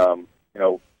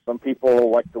 some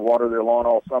people like to water their lawn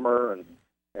all summer and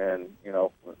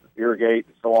irrigate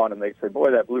and so on, and they say,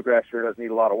 boy, that bluegrass sure does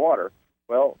need a lot of water.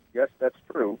 Well, yes, that's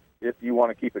true if you want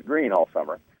to keep it green all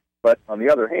summer. But on the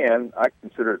other hand, I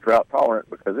consider it drought tolerant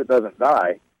because it doesn't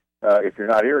die. If you're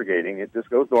not irrigating, it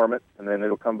just goes dormant, and then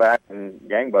it'll come back and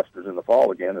gangbusters in the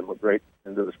fall again and look great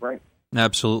into the spring.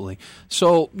 Absolutely.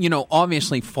 So,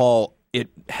 obviously fall, it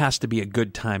has to be a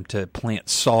good time to plant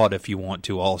sod if you want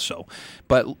to also.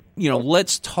 But,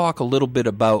 let's talk a little bit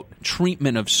about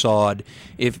treatment of sod,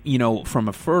 if, from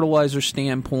a fertilizer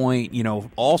standpoint,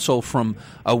 also from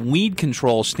a weed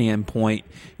control standpoint,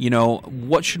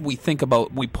 what should we think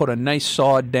about? We put a nice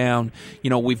sod down,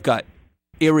 we've got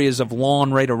areas of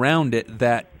lawn right around it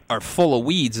that are full of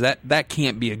weeds. That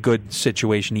can't be a good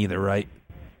situation either, right?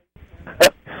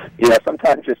 Yeah,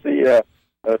 sometimes you see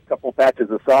a couple patches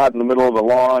of sod in the middle of the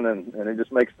lawn, and it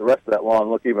just makes the rest of that lawn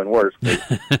look even worse.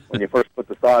 When you first put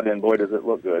the sod in, boy, does it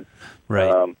look good.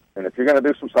 Right. And if you're going to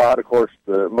do some sod, of course,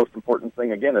 the most important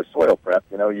thing, again, is soil prep.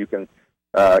 You can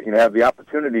have the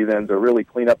opportunity then to really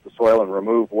clean up the soil and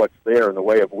remove what's there in the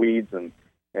way of weeds, and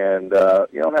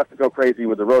you don't have to go crazy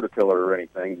with the rototiller or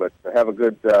anything, but to have a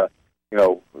good,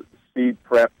 seed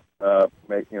prep,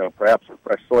 perhaps a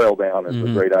fresh soil down is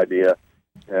a great idea.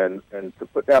 And to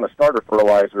put down a starter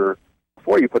fertilizer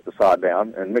before you put the sod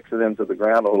down and mix it into the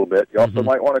ground a little bit. You also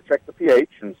might want to check the pH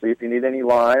and see if you need any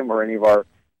lime or any of our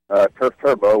Turf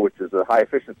Turbo, which is a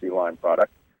high-efficiency lime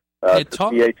product.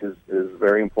 pH is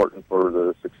very important for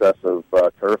the success of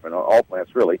turf and all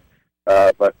plants, really.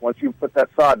 But once you put that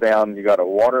sod down, you got to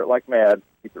water it like mad,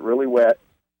 keep it really wet.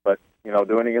 But,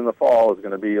 doing it in the fall is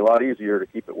going to be a lot easier to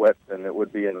keep it wet than it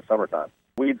would be in the summertime.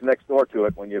 Weeds next door to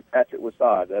it, when you patch it with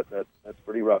sod, that's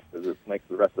pretty rough because it makes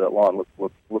the rest of that lawn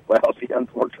look lousy,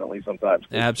 unfortunately, sometimes.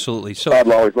 Absolutely. So sod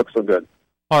will always look so good.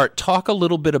 Art, talk a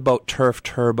little bit about Turf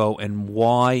Turbo and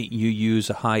why you use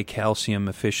a high calcium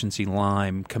efficiency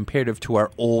lime comparative to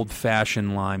our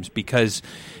old-fashioned limes, because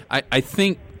I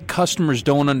think customers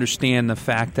don't understand the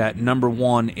fact that, number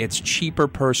one, it's cheaper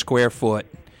per square foot,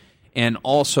 and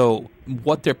also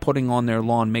what they're putting on their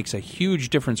lawn makes a huge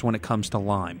difference when it comes to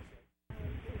lime.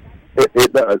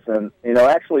 It does, and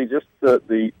actually, just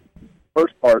the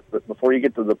first part, but before you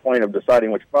get to the point of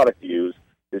deciding which product to use,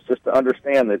 is just to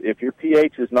understand that if your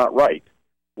pH is not right,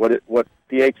 what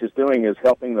pH is doing is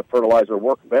helping the fertilizer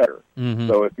work better.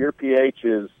 So if your pH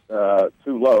is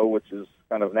too low, which is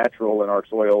kind of natural in our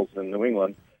soils in New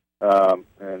England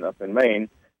and up in Maine,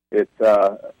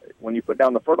 when you put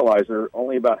down the fertilizer,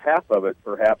 only about half of it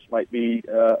perhaps might be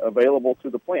available to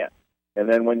the plant. And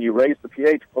then when you raise the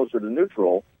pH closer to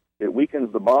neutral, it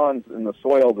weakens the bonds in the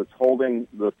soil that's holding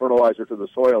the fertilizer to the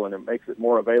soil, and it makes it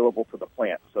more available to the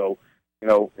plant. So,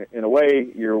 in a way,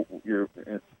 you're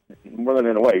more than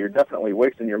in a way, you're definitely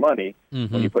wasting your money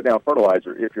when you put down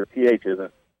fertilizer if your pH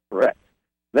isn't correct.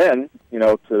 Then,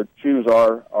 to choose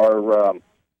our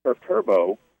Turf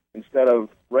Turbo instead of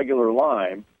regular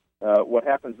lime, what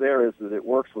happens there is that it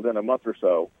works within a month or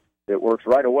so. It works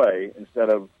right away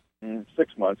instead of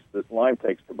 6 months that lime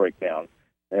takes to break down.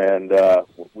 And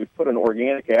we've put an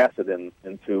organic acid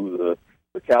into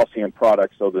the calcium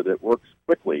product so that it works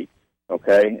quickly,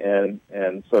 okay?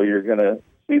 And so you're going to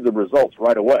see the results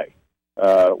right away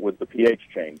with the pH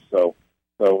change. So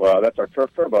that's our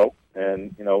Turf Turbo,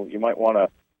 and, you might want to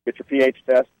get your pH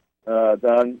test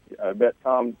done. I bet,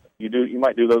 Tom, you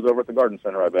might do those over at the Garden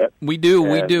Center, I bet. We do.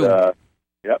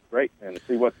 Yep, great. And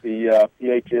see what the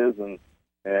pH is,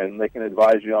 and they can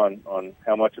advise you on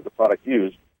how much of the product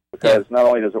used. Because not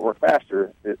only does it work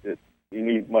faster, you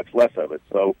need much less of it.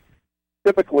 So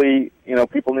typically,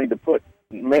 people need to put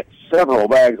several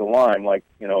bags of lime. Like,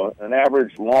 an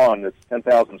average lawn that's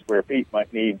 10,000 square feet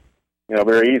might need,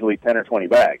 very easily 10 or 20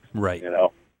 bags. Right.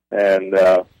 And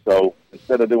so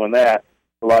instead of doing that,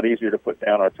 it's a lot easier to put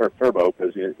down our Turf Turbo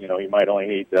because, you might only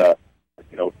need, 2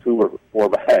 or 4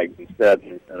 bags instead.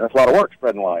 And that's a lot of work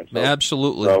spreading lime. So,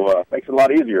 absolutely. So it makes it a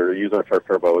lot easier to use our Turf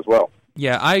Turbo as well.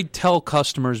 Yeah, I tell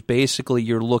customers basically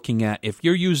you're looking at, if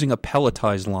you're using a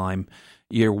pelletized lime,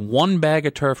 you're 1 bag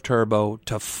of Turf Turbo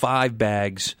to 5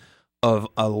 bags of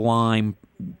a lime,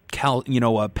 a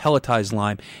pelletized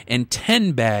lime, and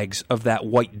 10 bags of that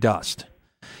white dust.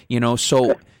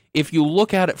 So if you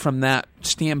look at it from that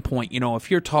standpoint,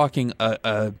 if you're talking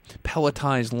a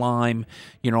pelletized lime,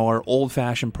 our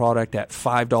old-fashioned product at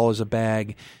 $5 a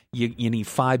bag, you need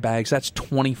 5 bags, that's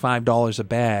 $25 a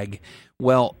bag.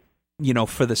 Well,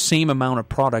 for the same amount of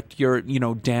product, you're,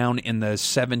 down in the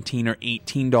 $17 or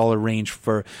 $18 range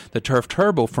for the Turf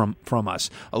Turbo from us.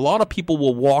 A lot of people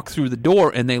will walk through the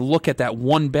door and they look at that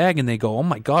 1 bag and they go, oh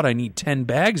my God, I need 10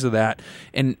 bags of that.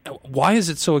 And why is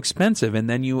it so expensive? And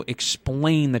then you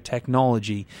explain the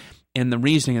technology and the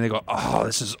reasoning and they go, oh,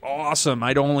 this is awesome.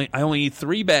 I only need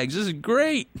 3 bags. This is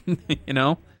great.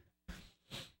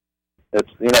 It's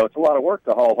it's a lot of work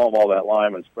to haul home all that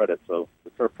lime and spread it. So the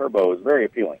Turf Turbo is very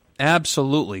appealing.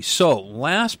 Absolutely. So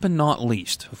last but not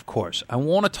least, of course, I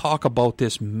want to talk about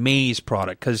this maize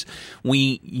product because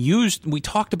we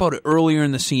talked about it earlier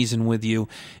in the season with you.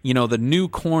 The new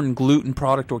corn gluten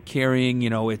product we're carrying.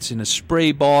 It's in a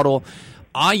spray bottle.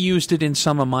 I used it in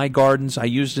some of my gardens. I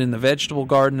used it in the vegetable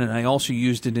garden, and I also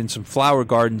used it in some flower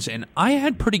gardens, and I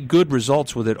had pretty good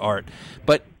results with it, Art.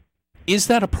 But is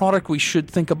that a product we should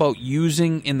think about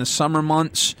using in the summer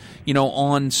months,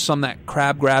 on some of that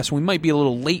crabgrass? We might be a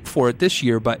little late for it this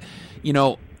year, but,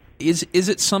 is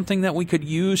it something that we could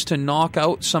use to knock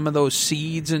out some of those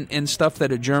seeds and stuff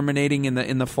that are germinating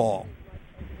in the fall?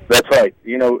 That's right.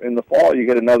 You know, in the fall you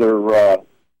get another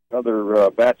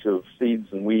batch of seeds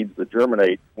and weeds that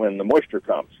germinate when the moisture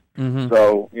comes. Mm-hmm.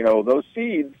 So, you know, those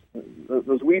seeds,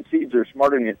 those weed seeds are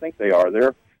smarter than you think they are.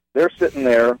 They're sitting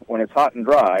there when it's hot and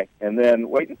dry, and then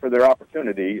waiting for their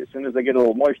opportunity. As soon as they get a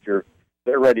little moisture,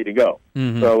 they're ready to go.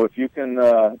 Mm-hmm. So if you can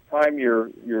time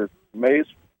your maize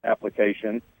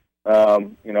application,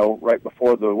 you know, right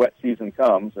before the wet season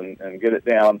comes and get it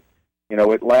down, you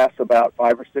know, it lasts about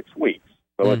 5 or 6 weeks.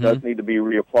 So Mm-hmm. it does need to be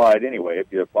reapplied anyway. If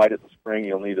you applied it in the spring,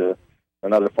 you'll need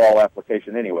another fall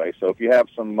application anyway. So if you have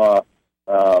some,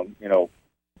 you know,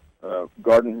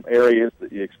 garden areas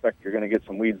that you expect you're going to get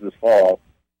some weeds this fall,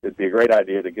 it'd be a great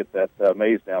idea to get that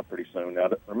maize down pretty soon. Now,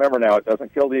 remember now, it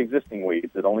doesn't kill the existing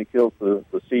weeds. It only kills the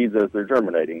seeds as they're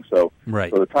germinating. So,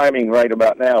 Right. so the timing right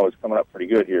about now is coming up pretty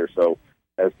good here. So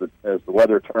as the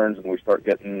weather turns and we start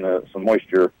getting some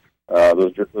moisture,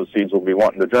 those seeds will be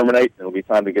wanting to germinate, and it'll be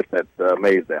time to get that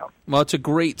maize down. Well, it's a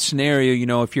great scenario, you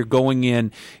know, if you're going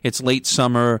in, it's late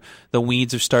summer, the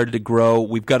weeds have started to grow,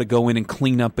 we've got to go in and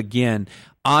clean up again.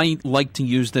 I like to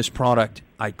use this product.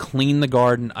 I clean the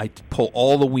garden, I pull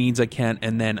all the weeds I can,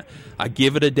 and then I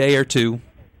give it a day or two.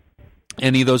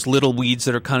 Any of those little weeds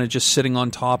that are kind of just sitting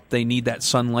on top, they need that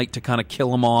sunlight to kind of kill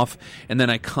them off. And then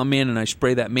I come in and I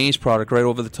spray that maize product right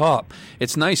over the top.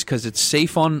 It's nice because it's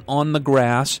safe on the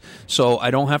grass, so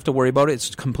I don't have to worry about it.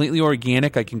 It's completely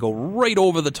organic. I can go right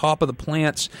over the top of the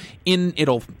plants.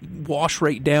 It'll wash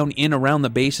right down in around the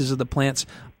bases of the plants.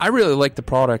 I really like the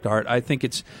product, Art. I think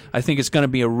it's going to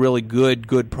be a really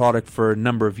good product for a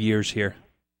number of years here.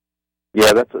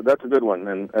 Yeah, that's a good one.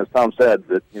 And as Tom said,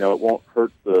 that, you know, it won't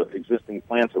hurt the existing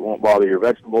plants. It won't bother your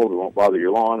vegetables. It won't bother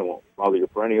your lawn. It won't bother your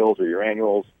perennials or your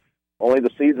annuals. Only the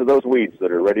seeds of those weeds that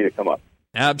are ready to come up.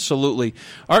 Absolutely.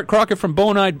 Art Crockett from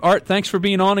Bonide. Art, thanks for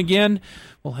being on again.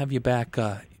 We'll have you back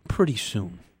pretty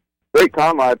soon. Great,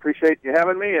 Tom. I appreciate you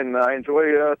having me, and I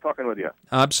enjoy talking with you.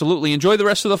 Absolutely. Enjoy the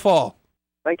rest of the fall.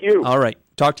 Thank you. All right.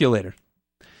 Talk to you later.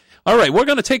 All right. We're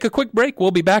going to take a quick break.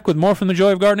 We'll be back with more from the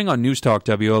Joy of Gardening on News Talk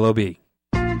WLOB.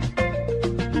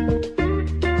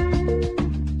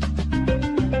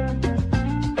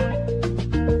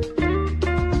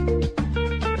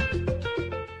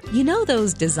 You know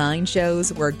those design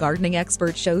shows where a gardening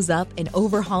expert shows up and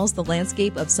overhauls the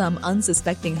landscape of some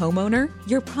unsuspecting homeowner?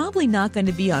 You're probably not going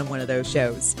to be on one of those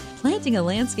shows. Planting a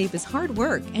landscape is hard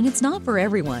work, and it's not for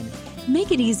everyone.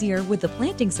 Make it easier with the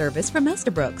planting service from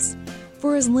Estabrooks.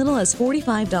 For as little as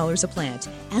 $45 a plant,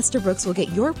 Estabrooks will get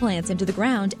your plants into the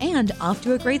ground and off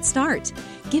to a great start,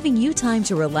 giving you time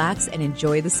to relax and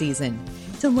enjoy the season.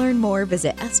 To learn more,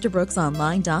 visit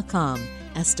EstabrooksOnline.com.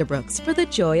 Estabrooks, for the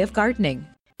joy of gardening.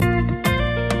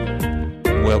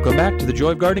 Welcome back to the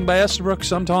Joy of Gardening by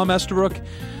Estabrooks. I'm Tom Estabrook.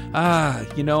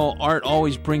 You know, Art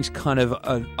always brings kind of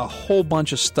a whole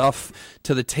bunch of stuff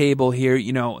to the table here.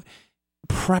 You know,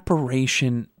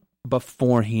 preparation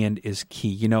beforehand is key.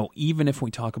 You know, even if we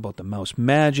talk about the Mouse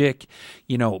Magic,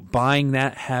 you know, buying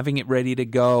that, having it ready to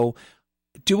go,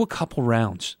 do a couple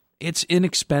rounds. It's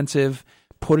inexpensive.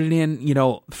 Put it in, you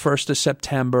know, 1st of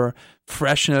September,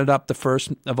 freshen it up the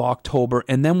 1st of October,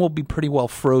 and then we'll be pretty well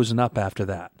frozen up after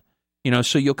that. You know,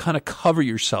 so you'll kind of cover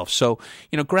yourself. So,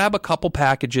 you know, grab a couple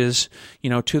packages,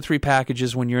 you know, 2 or 3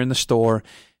 packages when you're in the store.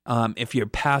 If you're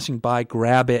passing by,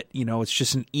 grab it. You know, it's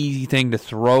just an easy thing to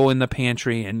throw in the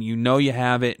pantry, and you know you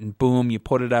have it, and boom, you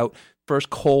put it out.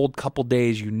 First cold couple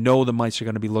days, you know the mice are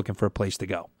going to be looking for a place to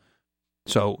go.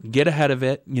 So get ahead of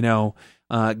it. You know,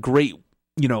 great,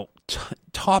 you know,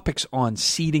 topics on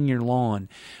seeding your lawn,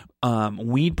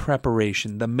 weed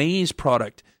preparation, the maize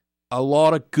product. A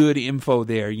lot of good info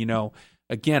there, you know.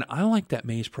 Again, I like that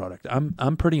maize product.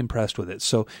 I'm pretty impressed with it.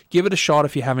 So give it a shot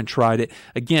if you haven't tried it.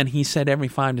 Again, he said every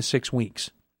 5 to 6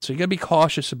 weeks. So you got to be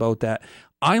cautious about that.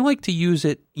 I like to use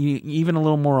it even a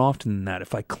little more often than that.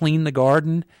 If I clean the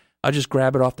garden, I just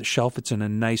grab it off the shelf. It's in a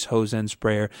nice hose end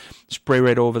sprayer. Spray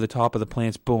right over the top of the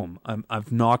plants. Boom. I'm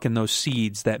knocking those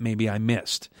seeds that maybe I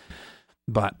missed.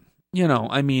 But you know,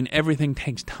 I mean, everything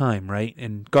takes time, right?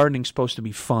 And gardening's supposed to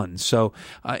be fun. So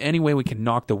any way we can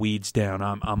knock the weeds down,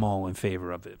 I'm all in favor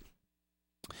of it.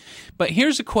 But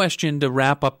here's a question to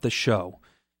wrap up the show.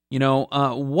 You know,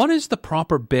 what is the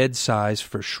proper bed size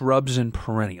for shrubs and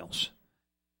perennials?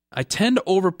 I tend to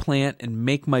overplant and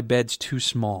make my beds too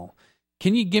small.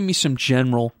 Can you give me some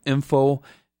general info?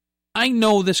 I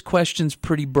know this question's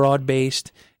pretty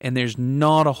broad-based, and there's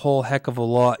not a whole heck of a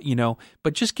lot, you know,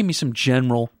 but just give me some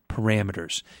general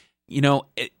parameters. You know,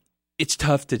 it's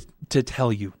tough to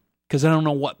tell you because I don't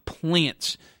know what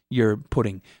plants you're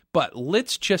putting, but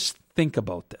let's just think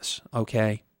about this,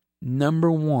 okay? Number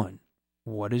 1,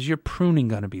 what is your pruning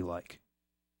going to be like?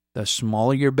 The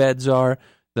smaller your beds are,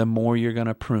 the more you're going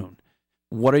to prune.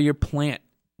 What are your plant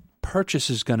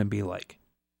purchases going to be like?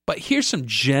 But here's some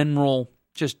general,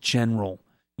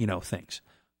 things.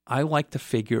 I like to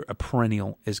figure a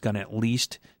perennial is going to at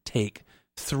least take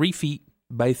 3 feet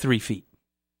by 3 feet.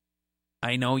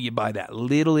 I know you buy that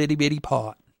little itty bitty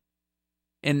pot.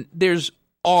 And there's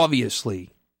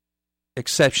obviously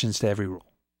exceptions to every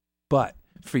rule. But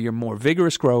for your more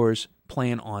vigorous growers,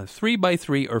 plan on 3 by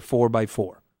 3 or 4 by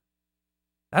 4.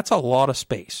 That's a lot of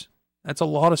space. That's a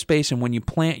lot of space. And when you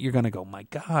plant, you're going to go, my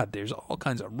God, there's all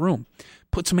kinds of room.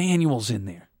 Put some annuals in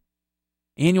there.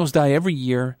 Annuals die every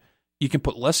year. You can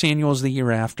put less annuals the year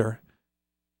after.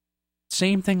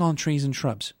 Same thing on trees and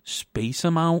shrubs. Space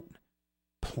them out.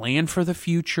 Plan for the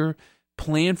future.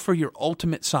 Plan for your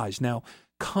ultimate size. Now,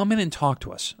 come in and talk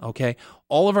to us, okay?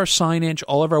 All of our signage,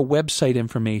 all of our website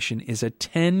information is a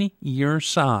 10-year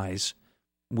size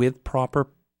with proper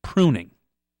pruning.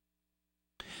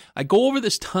 I go over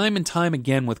this time and time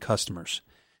again with customers.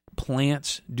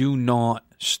 Plants do not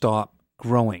stop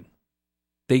growing.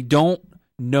 They don't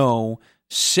know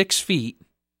 6 feet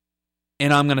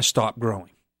and I'm going to stop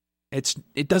growing.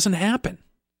 It doesn't happen.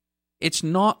 It's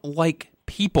not like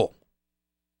people.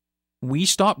 We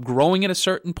stop growing at a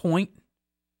certain point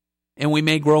and we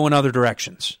may grow in other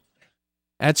directions.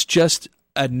 That's just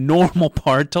a normal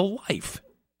part to life,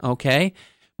 okay?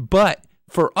 But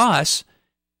for us,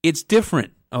 it's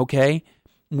different, okay?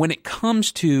 When it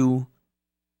comes to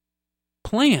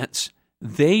plants,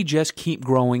 they just keep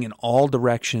growing in all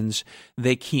directions.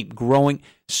 They keep growing.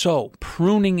 So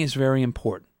pruning is very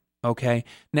important, okay?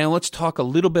 Now let's talk a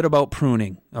little bit about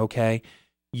pruning, okay?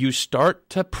 You start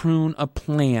to prune a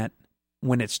plant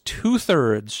when it's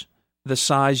 2/3 the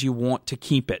size you want to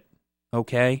keep it,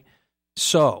 okay?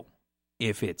 So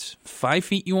if it's 5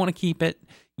 feet you want to keep it,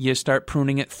 you start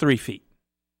pruning at 3 feet,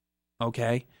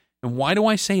 okay? And why do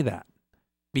I say that?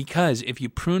 Because if you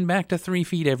prune back to 3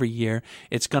 feet every year,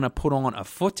 it's going to put on 1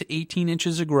 foot to 18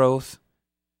 inches of growth,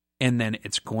 and then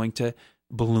it's going to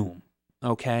bloom,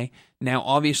 okay? Now,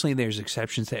 obviously, there's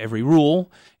exceptions to every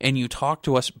rule, and you talk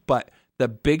to us, but the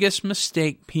biggest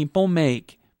mistake people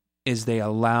make is they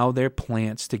allow their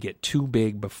plants to get too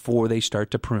big before they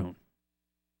start to prune.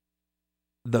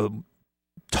 The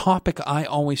topic I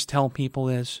always tell people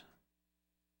is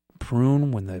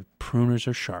prune when the pruners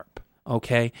are sharp,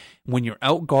 okay? When you're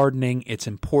out gardening, it's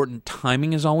important.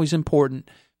 Timing is always important,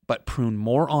 but prune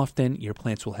more often. Your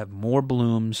plants will have more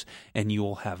blooms, and you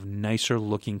will have nicer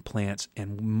looking plants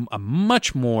and a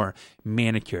much more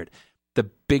manicured.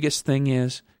 The biggest thing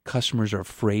is customers are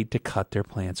afraid to cut their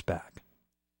plants back.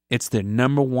 It's their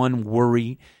number one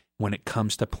worry when it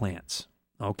comes to plants,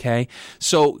 okay?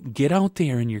 So get out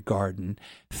there in your garden.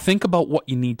 Think about what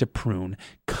you need to prune.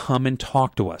 Come and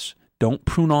talk to us. Don't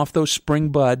prune off those spring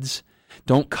buds.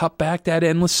 Don't cut back that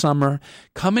endless summer.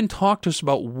 Come and talk to us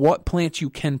about what plants you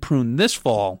can prune this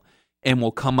fall, and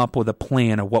we'll come up with a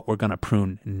plan of what we're going to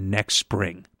prune next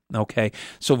spring, okay?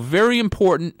 So very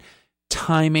important,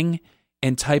 timing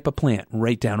and type of plant.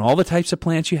 Write down all the types of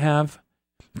plants you have.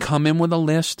 Come in with a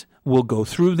list. We'll go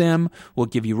through them. We'll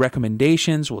give you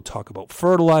recommendations. We'll talk about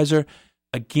fertilizer.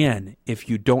 Again, if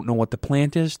you don't know what the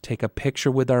plant is, take a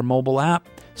picture with our mobile app.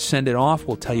 Send it off.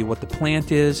 We'll tell you what the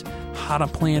plant is, how to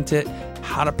plant it,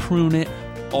 how to prune it,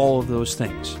 all of those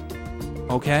things.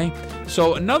 Okay?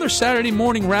 So another Saturday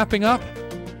morning wrapping up.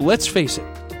 Let's face it,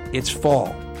 it's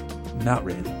fall. Not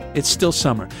really. It's still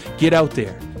summer. Get out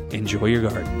there. Enjoy your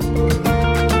garden.